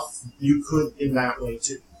stuff, you could in that way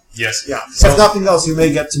too. Yes. Yeah. So, if nothing else, you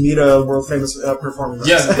may get to meet a world famous performer.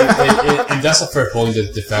 Yeah, and that's a fair point.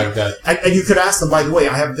 The fact that and you could ask them, by the way,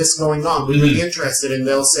 I have this going on. Would you be interested? And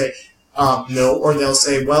they'll say, no, or they'll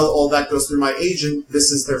say, well, all that goes through my agent,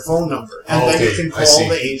 this is their phone number. And then you can call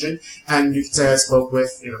the agent, and you can say, I spoke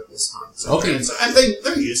with, this time. So, and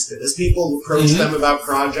they're used to this. People approach them about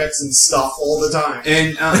projects and stuff all the time.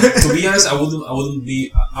 And, to be honest, I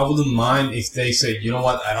wouldn't mind if they say, you know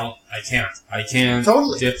what, I can't.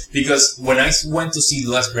 Totally. Because when I went to see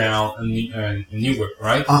Les Brown in Newark,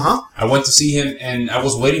 right? I went to see him, and I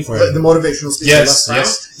was waiting for him. The motivational speaker.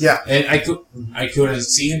 Yes. Yeah. And I couldn't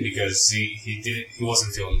see him because he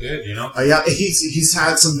wasn't feeling good, he's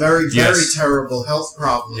had some very, very terrible health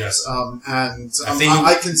problems. And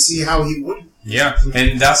I can see how he would. Yeah,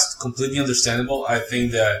 and that's completely understandable. I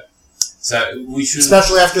think that we should,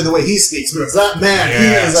 especially after the way he speaks, because that man,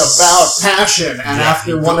 he is about passion. And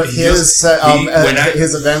after one of his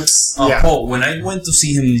events, Paul, when I went to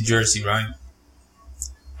see him in New Jersey, right,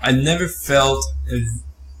 I never felt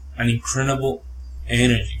an incredible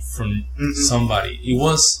energy from somebody. It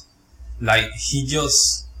was like he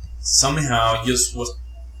just somehow just was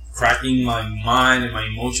cracking my mind and my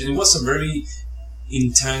emotion. It was a very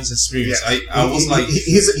intense experience. Yeah. I was like,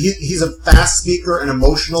 he's a fast speaker, an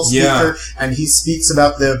emotional speaker, and he speaks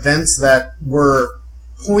about the events that were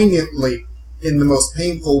poignantly, in the most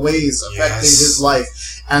painful ways, affecting his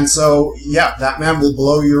life. And so, yeah, that man will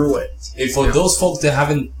blow you away. And for those folks that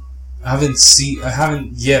haven't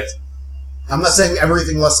yet. I'm not saying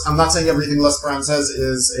everything Les Brown says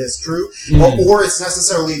is true, or it's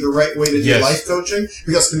necessarily the right way to do life coaching,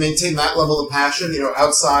 because to maintain that level of passion,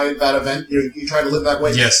 outside that event, you try to live that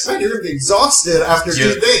way. Yes. Man, you're going to be exhausted after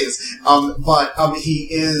 2 days. But he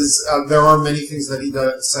is, there are many things that he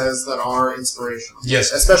says that are inspirational.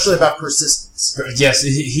 Yes. Especially about persistence. Yes,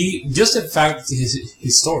 he just in fact,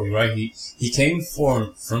 his story, right? He came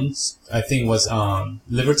from I think it was,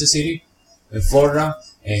 Liberty City in Florida,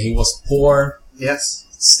 and he was poor. Yes.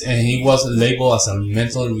 And he was labeled as a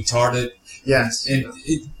mentally retarded. Yes. And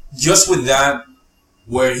just with that,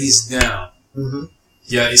 where he's now,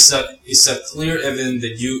 yeah, it's a clear evidence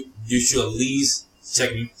that you should at least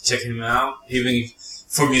check him out, even if,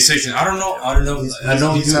 for musicians. I don't know.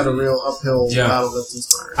 He's had a real uphill battle that's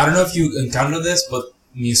inspired. I don't know if you encounter this, but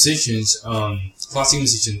musicians, classic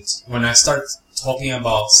musicians, when I start talking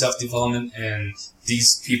about self-development and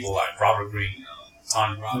these people like Robert Greene,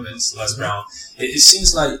 Tony Robbins, Les Brown, it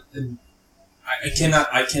seems like I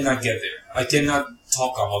cannot get there. I cannot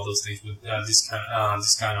talk about those things with this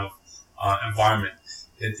kind of environment.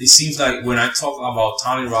 It seems like when I talk about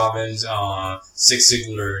Tony Robbins, Zig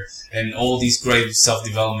Ziglar, and all these great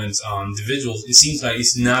self-development individuals, it seems like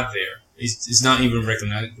it's not there. It's not even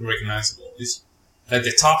recognizable. It's like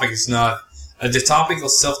the topic is not. The topic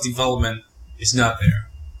of self-development is not there.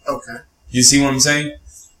 Okay. You see what I'm saying?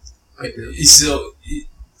 I do.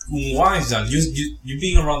 Why is that? You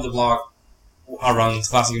being around the block, around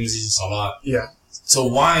classical musicians a lot. Yeah. So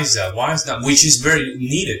why is that? Which is very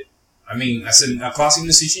needed. I mean, as a classical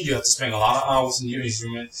musician, you have to spend a lot of hours in your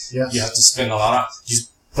instrument. Yes. You have to spend a lot of. You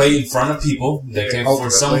play in front of people.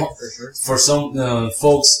 For some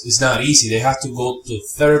folks, it's not easy. They have to go to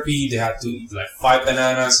therapy. They have to eat like 5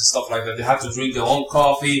 bananas and stuff like that. They have to drink their own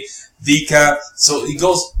coffee, decaf. So it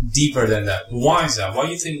goes deeper than that. Why is that? Why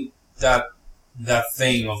do you think that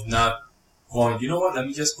thing of not going, you know what, let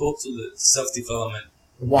me just go to the self-development?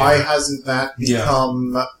 Why hasn't that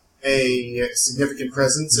become a significant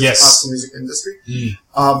presence in the classical music industry?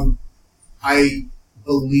 I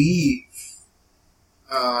believe,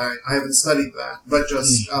 I haven't studied that, but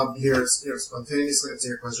just here spontaneously answer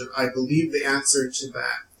your question, I believe the answer to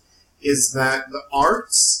that is that the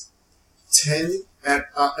arts tend,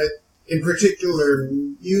 in particular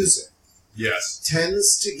music,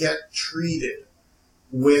 tends to get treated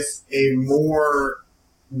with a more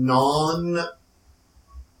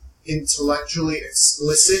non-intellectually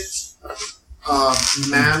explicit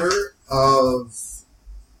manner of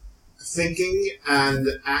thinking and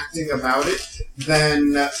acting about it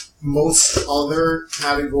than most other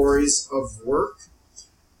categories of work.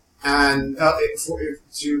 And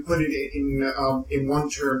to put it in one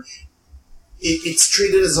term, it's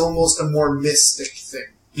treated as almost a more mystic thing.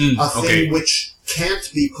 Thing which can't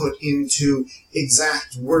be put into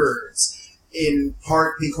exact words, in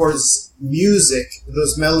part because music,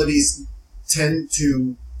 those melodies tend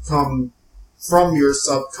to come from your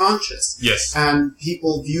subconscious. Yes. And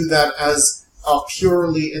people view that as a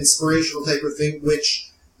purely inspirational type of thing, which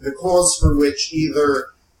the cause for which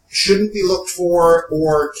either shouldn't be looked for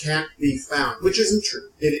or can't be found, which isn't true.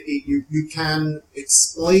 You can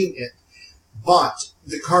explain it, but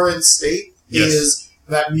the current state is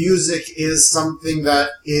that music is something that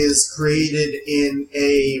is created in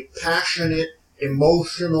a passionate,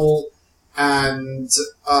 emotional, and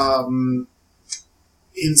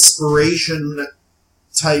inspiration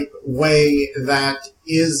type way that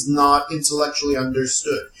is not intellectually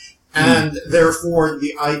understood. And therefore,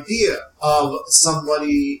 the idea of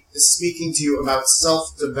somebody speaking to you about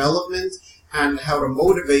self-development and how to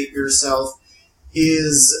motivate yourself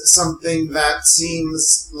is something that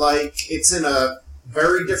seems like it's in a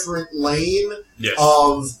very different lane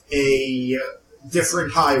of a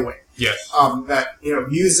different highway. Yes. That,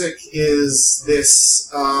 music is this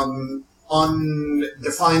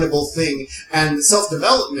undefinable thing, and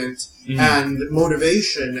self-development and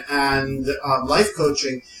motivation and life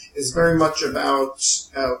coaching is very much about,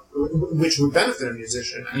 which would benefit a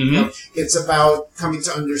musician. It's about coming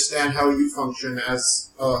to understand how you function as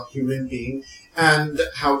a human being and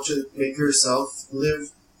how to make yourself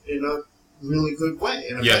live in a really good way,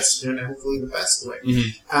 in hopefully the best way.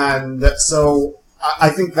 And so I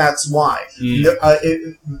think that's why.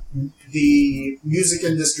 The music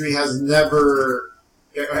industry has never,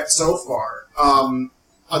 so far,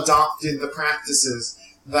 adopted the practices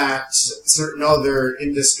that certain other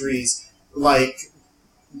industries, like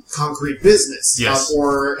concrete business, Yes.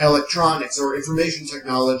 or electronics, or information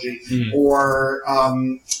technology, Mhm. or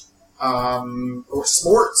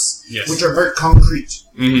sports, Yes. which are very concrete,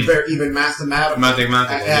 Mhm. very even mathematical,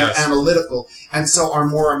 Mathematical, and yes. analytical, and so are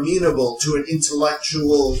more amenable to an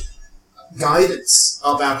intellectual guidance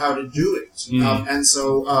about how to do it. Mhm. And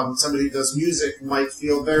so somebody who does music might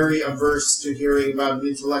feel very averse to hearing about an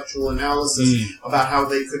intellectual analysis Mhm. about how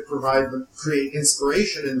they could create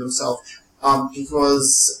inspiration in themselves,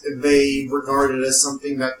 because they regard it as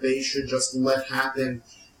something that they should just let happen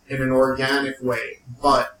in an organic way.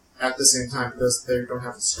 But at the same time, because they don't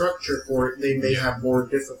have a structure for it, they may have more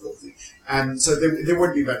difficulty. And so there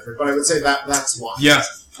would be benefit, but I would say that's why. Yeah.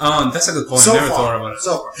 That's a good point. So I never far, thought about it.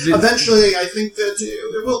 so far. Did- Eventually, I think that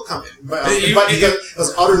it will come in. But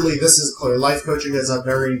because utterly, this is clear. Life coaching is a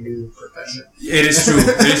very new profession. It is true. It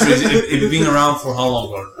is true. It's been around for how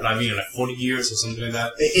long? I mean, like 40 years or something like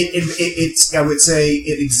that? It's, I would say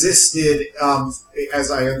it existed, as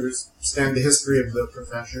I understand the history of the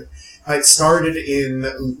profession. It started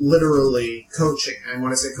in literally coaching. And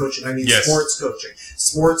when I say coaching, I mean Yes. sports coaching.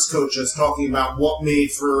 Sports coaches talking about what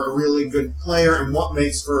made for a really good player and what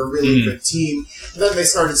makes for a really good team. Then they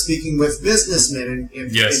started speaking with businessmen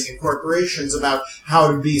in corporations about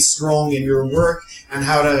how to be strong in your work and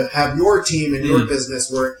how to have your team and your business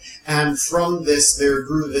work. And from this, there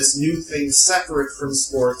grew this new thing separate from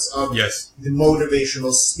sports of Yes. the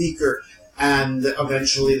motivational speaker. And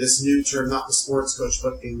eventually this new term, not the sports coach,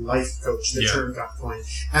 but the life coach, the term got coined.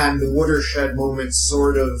 And the watershed moment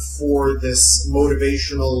sort of for this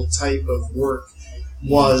motivational type of work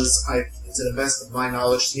was, to the best of my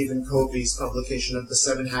knowledge, Stephen Covey's publication of The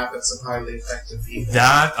 7 Habits of Highly Effective People.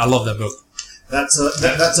 I love that book. That's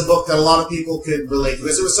a book that a lot of people could relate to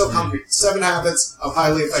because it was so concrete. 7 Habits of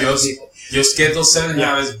Highly Effective People. Just get those 7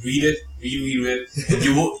 habits, read it, reread it, and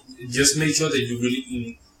you will just make sure that you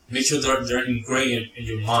really make sure they're ingrained in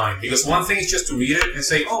your mind. Because one thing is just to read it and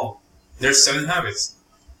say, oh, there's 7 habits.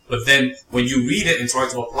 But then when you read it and try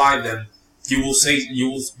to apply them, you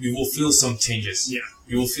will feel some changes. Yeah.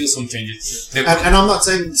 You will feel some changes. And I'm not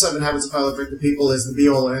saying 7 Habits of Highly Effective People is the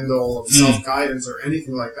be-all and end-all of self-guidance or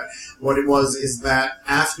anything like that. What it was is that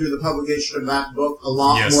after the publication of that book, a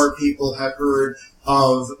lot more people had heard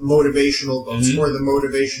of motivational books or the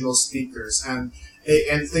motivational speakers. And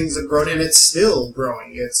things have grown, and it's still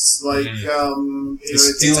growing. It's like,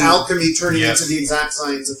 it's alchemy turning into the exact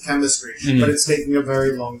science of chemistry, but it's taking a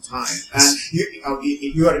very long time. And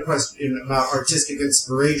you had a question about artistic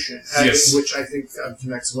inspiration, which I think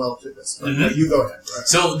connects well to this. But you go ahead. Right?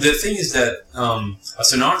 So the thing is that,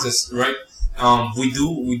 as an artist, right, we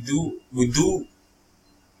do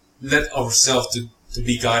let ourselves to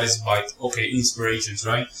be guided by, inspirations,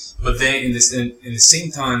 right? But then in the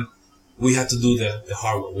same time, we have to do the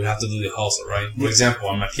hard work. We have to do the hustle, right? For example,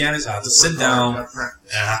 I'm a pianist. I have to sit down and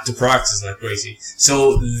I have to practice like crazy.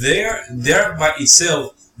 So there by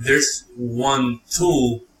itself, there's one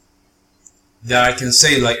tool that I can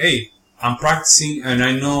say like, hey, I'm practicing and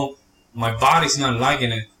I know my body's not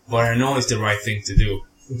liking it, but I know it's the right thing to do.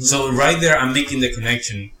 So right there, I'm making the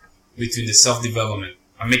connection between the self-development.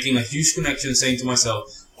 I'm making a huge connection saying to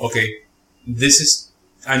myself, okay,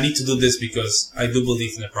 I need to do this because I do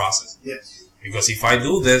believe in the process. Yes. Because if I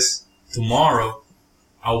do this tomorrow,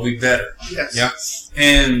 I'll be better. Yes. Yeah.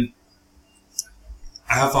 And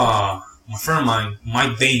I have my friend of mine,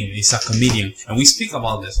 Mike Bain, is a comedian, and we speak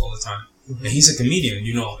about this all the time. And he's a comedian.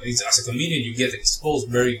 As a comedian, you get exposed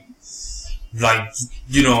very, like,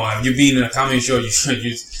 you being in a comedy show,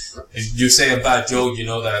 you say a bad joke,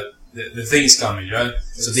 that the thing's coming, right?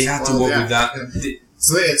 So they have to work with that. Yeah.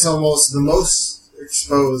 So it's almost the most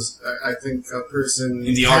exposed, I think, a person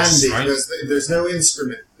in the can arts, be. right? There's no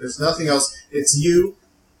instrument. There's nothing else. It's you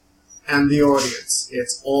and the audience.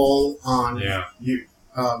 It's all on you.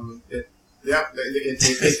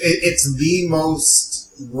 It's the most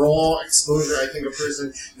raw exposure I think a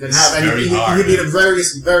person can have. And you need a very,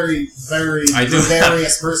 very, very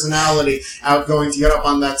gregarious personality outgoing to get up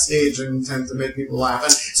on that stage and tend to make people laugh.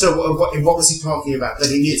 And so what was he talking about? That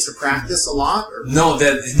he needs to practice a lot? Or? No,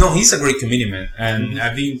 he's a great comedian, man. And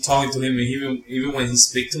I've been talking to him, and even when he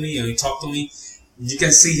speaks to me and he talks to me, you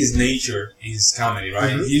can see his nature in his comedy,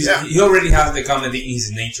 right? He already has the comedy in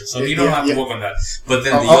his nature, so you don't have to work on that. But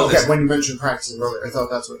then okay. When you mentioned practicing earlier, I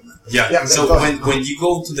thought that's what it meant. Yeah. So when you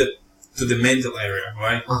go to the mental area,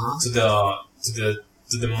 right? To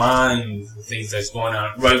the mind, the things that's going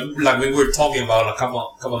on, right? Like we were talking about a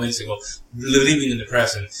couple minutes ago, living in the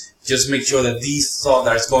present. Just make sure that these thoughts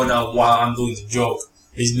that is going on while I'm doing the joke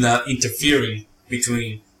is not interfering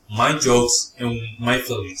between my jokes and my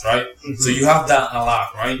feelings, right? So you have that a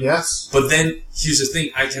lot, right? Yes. But then here's the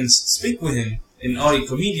thing: I can speak with him and other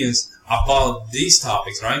comedians about these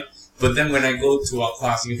topics, right? But then when I go to a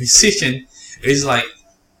classical musician, it's like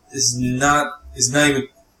it's not even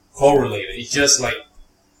correlated. It's just like,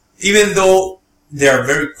 even though they are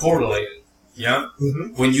very correlated, yeah.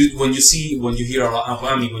 When you hear a lot,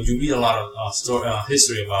 when you read a lot of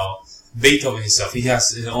history about Beethoven himself, he has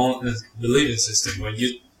his own belief system. When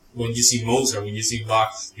you see Mozart, when you see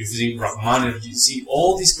Bach, you see Rachmaninoff, you see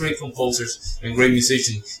all these great composers and great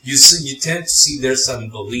musicians, you tend to see their sudden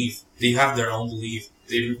belief. They have their own belief.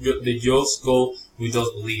 They just go with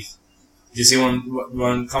those beliefs. You see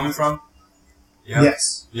where I'm coming from? Yeah.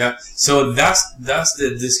 Yes. Yeah. So that's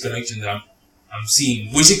the disconnection that I'm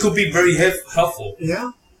seeing, which it could be very helpful.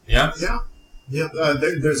 Yeah. Yeah. Yeah. Yeah.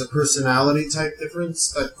 There's a personality type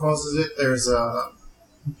difference that causes it. There's a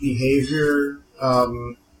behavior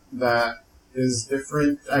that is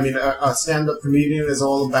different. I mean, a stand-up comedian is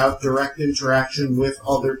all about direct interaction with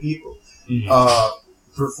other people.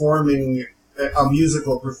 Performing a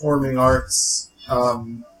musical, performing arts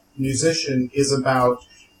musician is about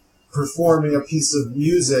performing a piece of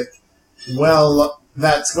music. Well,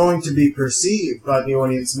 that's going to be perceived by the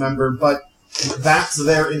audience member, but that's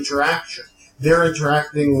their interaction. They're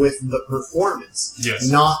interacting with the performance,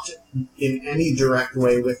 not in any direct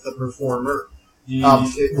way with the performer.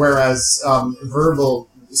 Whereas verbal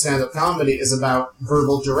stand-up comedy is about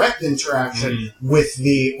verbal direct interaction with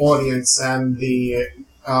the audience and the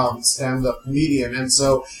stand-up comedian, and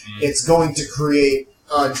so it's going to create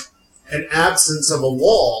an absence of a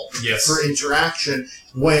wall for interaction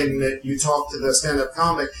when you talk to the stand-up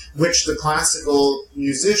comic, which the classical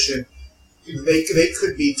musician, they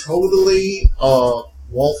could be totally a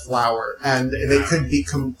wallflower, and they could be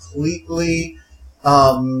completely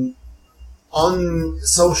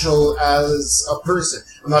unsocial as a person.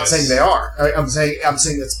 I'm not saying they are. I'm saying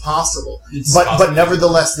it's possible. But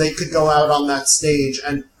nevertheless, they could go out on that stage,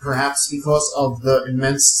 and perhaps because of the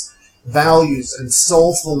immense values and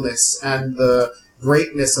soulfulness and the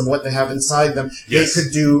greatness of what they have inside them, they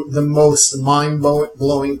could do the most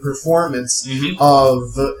mind-blowing performance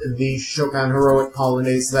of the Chopin Heroic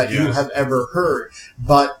Polonaise that you have ever heard.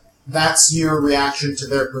 But that's your reaction to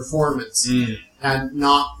their performance, and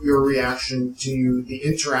not your reaction to the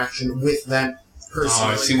interaction with them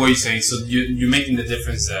personally. I see what you're saying. So you're making the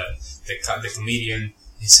difference that the comedian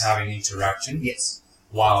is having interaction,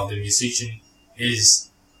 while the musician is,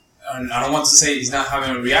 and I don't want to say he's not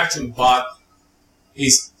having a reaction, but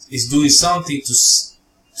is doing something to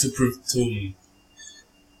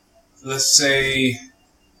let's say,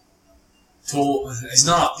 it's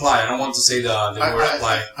not apply. I don't want to say the word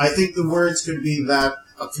apply. I think the words could be that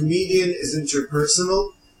a comedian is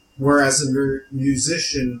interpersonal, whereas a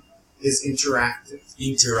musician is interactive.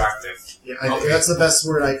 Interactive. Yeah, that's the best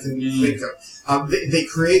word I can think of. They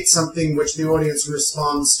create something which the audience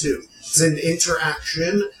responds to. It's an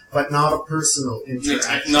interaction, but not a personal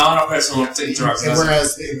interaction. Not a personal interaction.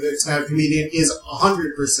 Whereas the stand-up comedian is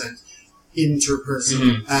 100%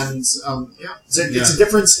 interpersonal, and it's a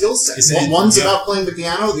different skill set. One's about playing the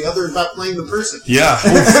piano, the other is about playing the person. Yeah,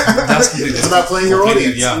 that's completely. It's about playing your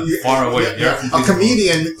audience. Yeah, far away. A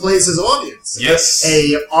comedian plays his audience. Yes.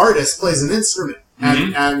 A artist plays an instrument.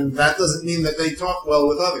 And that doesn't mean that they talk well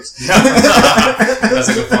with others. That's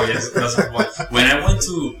a good point. Yes, that's a good point. When I went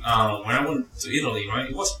to Italy, right,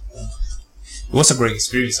 it was a great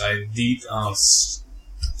experience. I did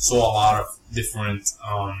saw a lot of different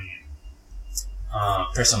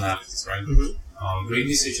personalities, right? Great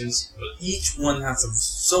musicians, but each one has a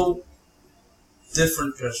so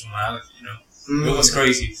different personality. It was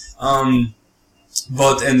crazy.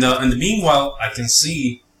 But in the meanwhile, I can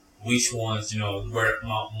see which ones, were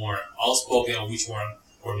more outspoken, and which one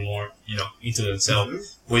were more, into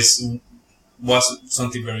themselves, which was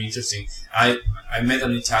something very interesting. I met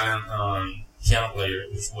an Italian piano player,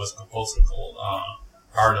 which was a composer called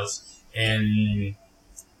Carlos, and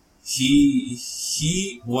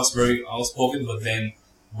he was very outspoken, but then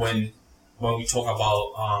when we talk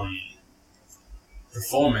about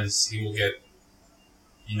performance, he will get,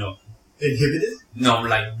 inhibited? No,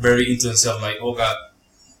 like very into himself, like, oh God,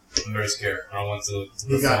 I'm very scared. I don't want to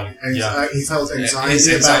perform. He felt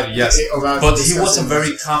anxiety. About but he was a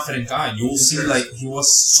very confident guy. You will see, like, he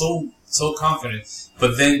was so confident.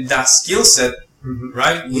 But then that skill set,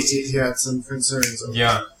 right? He had some concerns.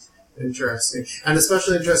 Interesting. And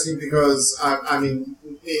especially interesting because, I mean,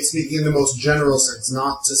 speaking in the most general sense,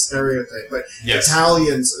 not to stereotype, but Yes.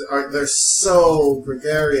 Italians, they're so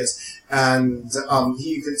gregarious. And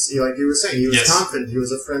you could see, like you were saying, he was Yes. confident, he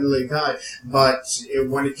was a friendly guy. But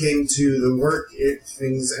when it came to the work,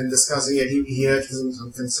 things, and discussing it, he had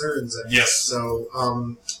some concerns. And Yes. so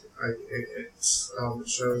it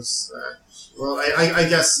shows that, well, I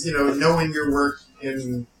guess, knowing your work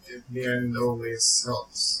in the end always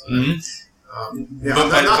helps. Mhm. Yeah,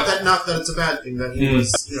 But- not that it's a bad thing that he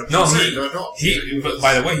was, No, concerned at all. But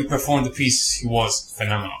by the way, he performed the piece. He was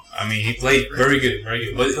phenomenal. I mean, he played very good, very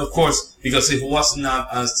good. But of course, because it was not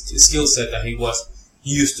a skill set that he was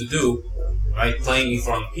used to do, right? Playing in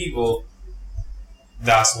front of people,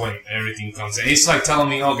 that's when everything comes in. It's like telling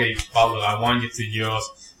me, okay, Pablo, I want you to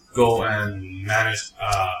just go and manage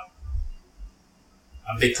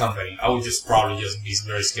a big company. I would just probably just be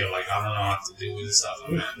very scared. Like, I don't know how to deal with this stuff.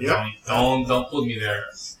 Man. Yeah. Don't put me there.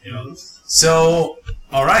 So,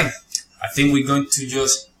 all right. I think we're going to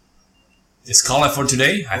just call it for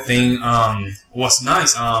today. I think it was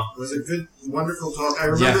nice. It was a good, wonderful talk. I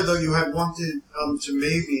remember, though, you had wanted to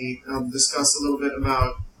maybe discuss a little bit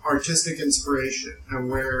about artistic inspiration and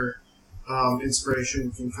where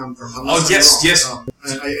inspiration can come from. Yes.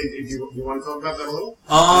 If you want to talk about that a little?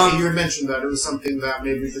 You had mentioned that it was something that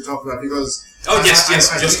maybe we could talk about because... Yes.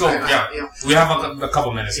 Just go. Yeah. We have a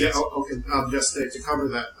couple minutes. Yeah, Yes. okay. Just to cover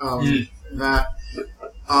that. That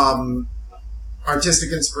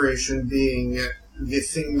artistic inspiration being the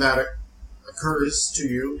thing that occurs to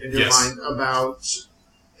you in your mind about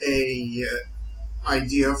a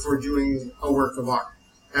idea for doing a work of art.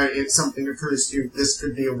 If something occurs to you, this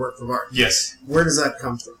could be a work of art. Yes. Where does that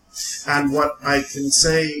come from? And what I can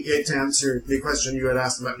say to answer the question you had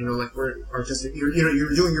asked about, like where artistic, you're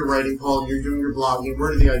doing your writing, Paul, you're doing your blogging,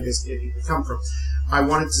 where do the ideas come from? I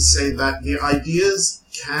wanted to say that the ideas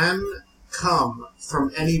can come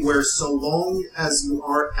from anywhere so long as you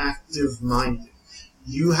are active-minded.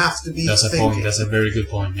 You have to be thinking. That's a very good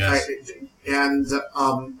point. Yes. And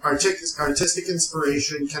artistic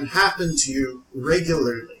inspiration can happen to you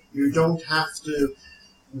regularly. You don't have to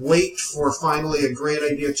wait for finally a great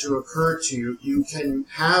idea to occur to you. You can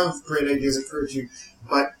have great ideas occur to you,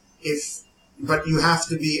 but you have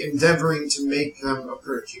to be endeavoring to make them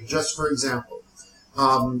occur to you. Just for example,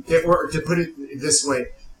 to put it this way,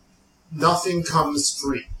 nothing comes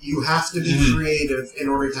free. You have to be creative in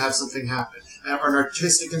order to have something happen. An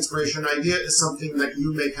artistic inspiration idea is something that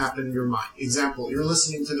you make happen in your mind. Example, you're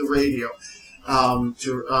listening to the radio,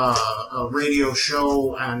 to a radio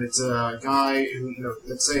show, and it's a guy who,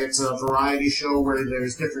 let's say it's a variety show where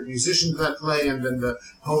there's different musicians that play, and then the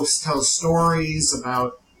host tells stories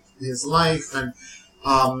about his life, and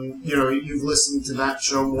you've listened to that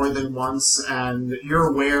show more than once, and you're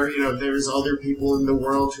aware, there's other people in the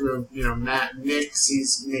world who have, Matt Nix,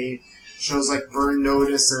 he's made shows like Burn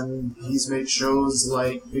Notice, and he's made shows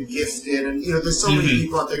like The Gifted, and, there's so many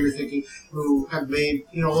people out there you're thinking who have made,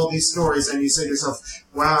 all these stories, and you say to yourself,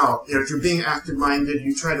 wow, if you're being active-minded,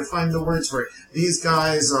 you try to find the words for it. These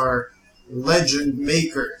guys are legend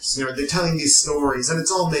makers, they're telling these stories, and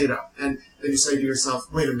it's all made up. And then you say to yourself,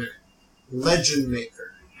 wait a minute, legend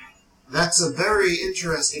maker. That's a very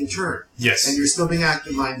interesting term. Yes. And you're still being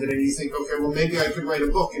active-minded, and you think, okay, well, maybe I could write a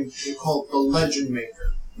book and call it The Legend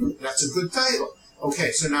Maker. That's a good title.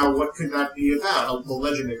 Okay, so now what could that be about? The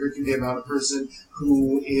legend maker could be about a person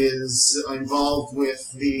who is involved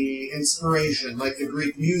with the inspiration, like the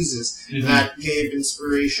Greek muses, that gave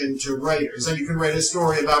inspiration to writers. And you can write a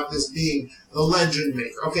story about this being the legend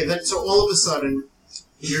maker. Okay, then so all of a sudden,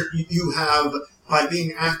 you have, by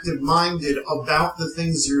being active-minded about the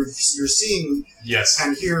things you're seeing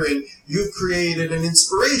and hearing, you've created an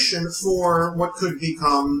inspiration for what could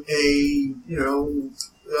become a,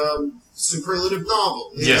 superlative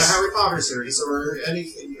novel, a Harry Potter series, or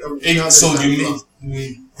anything. So you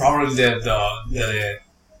mean probably that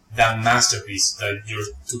masterpiece that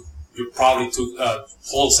you probably took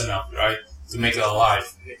close enough, right, to make it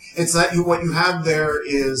alive. It's that what you have there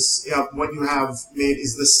is what you have made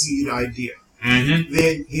is the seed idea. Mm-hmm.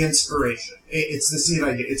 The inspiration. It's the seed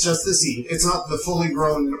idea. It's just the seed. It's not the fully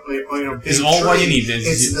grown, big It's all tree. what you need.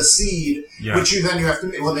 It's the seed, which you have to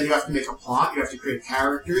make. Well, then you have to make a plot. You have to create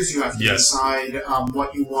characters. You have to decide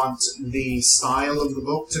what you want the style of the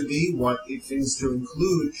book to be, what things to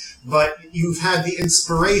include. But you've had the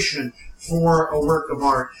inspiration for a work of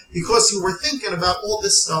art because you were thinking about all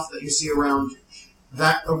this stuff that you see around you.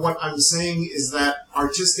 That what I'm saying is that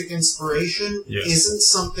artistic inspiration isn't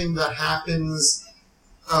something that happens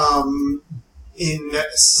in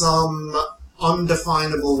some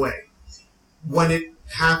undefinable way. When it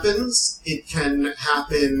happens, it can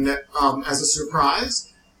happen as a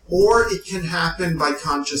surprise, or it can happen by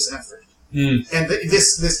conscious effort. And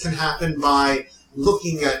this can happen by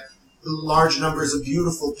looking at large numbers of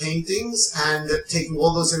beautiful paintings and taking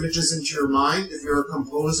all those images into your mind, if you're a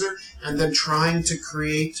composer, and then trying to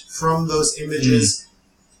create from those images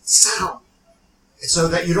sound. So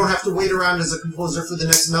that you don't have to wait around as a composer for the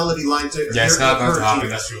next melody line to Yeah, it's not going to happen,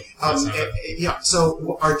 that's true.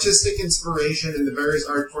 So artistic inspiration in the various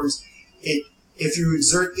art forms, if you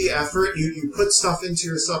exert the effort, you put stuff into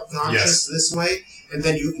your subconscious this way, and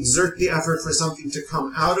then you exert the effort for something to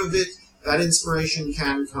come out of it, that inspiration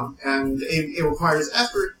can come. And it requires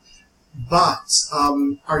effort, but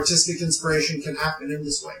artistic inspiration can happen in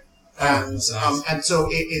this way. And so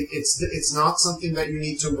it's not something that you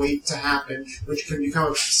need to wait to happen, which can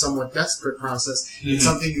become a somewhat desperate process. It's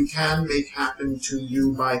something you can make happen to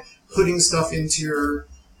you by putting stuff into your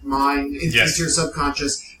mind, into your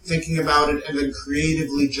subconscious, thinking about it, and then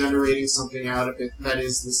creatively generating something out of it that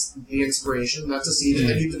is the inspiration. That's a seed, and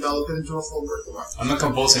then you develop it into a full work of art. I'm a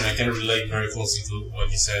composer, and I can relate very closely to what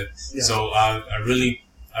you said. Yeah. So I really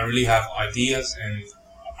have ideas, and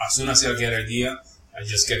as soon as I get an idea, I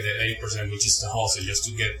just get the 80%, which is the hustle, just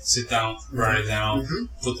to sit down, write it down,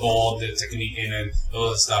 put all the technique in it,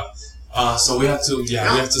 all that stuff. So we have to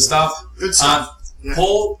stop. Good stuff.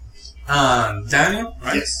 Paul Daniel,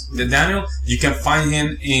 right? Yes. The Daniel, you can find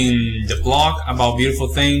him in the blog about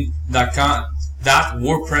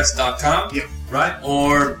beautifulthing.wordpress.com, right?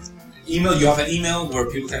 Or email. You have an email where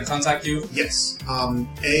people can contact you. Yes.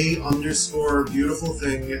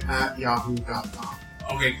 a_beautifulthing@yahoo.com.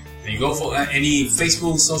 Okay. There you go. For any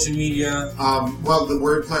Facebook, social media. Well, the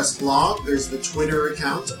WordPress blog. There's the Twitter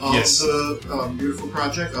account of the Beautiful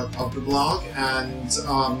Project of the blog, and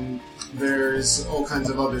there's all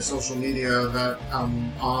kinds of other social media that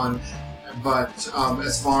I'm on. But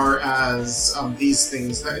as far as these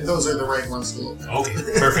things, those are the right ones to look at. Okay,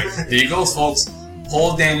 perfect. There you go, folks.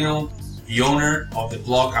 Paul Daniel, the owner of the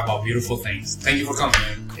blog about beautiful things. Thank you for coming,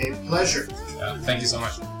 man. A pleasure. Thank you so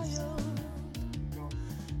much.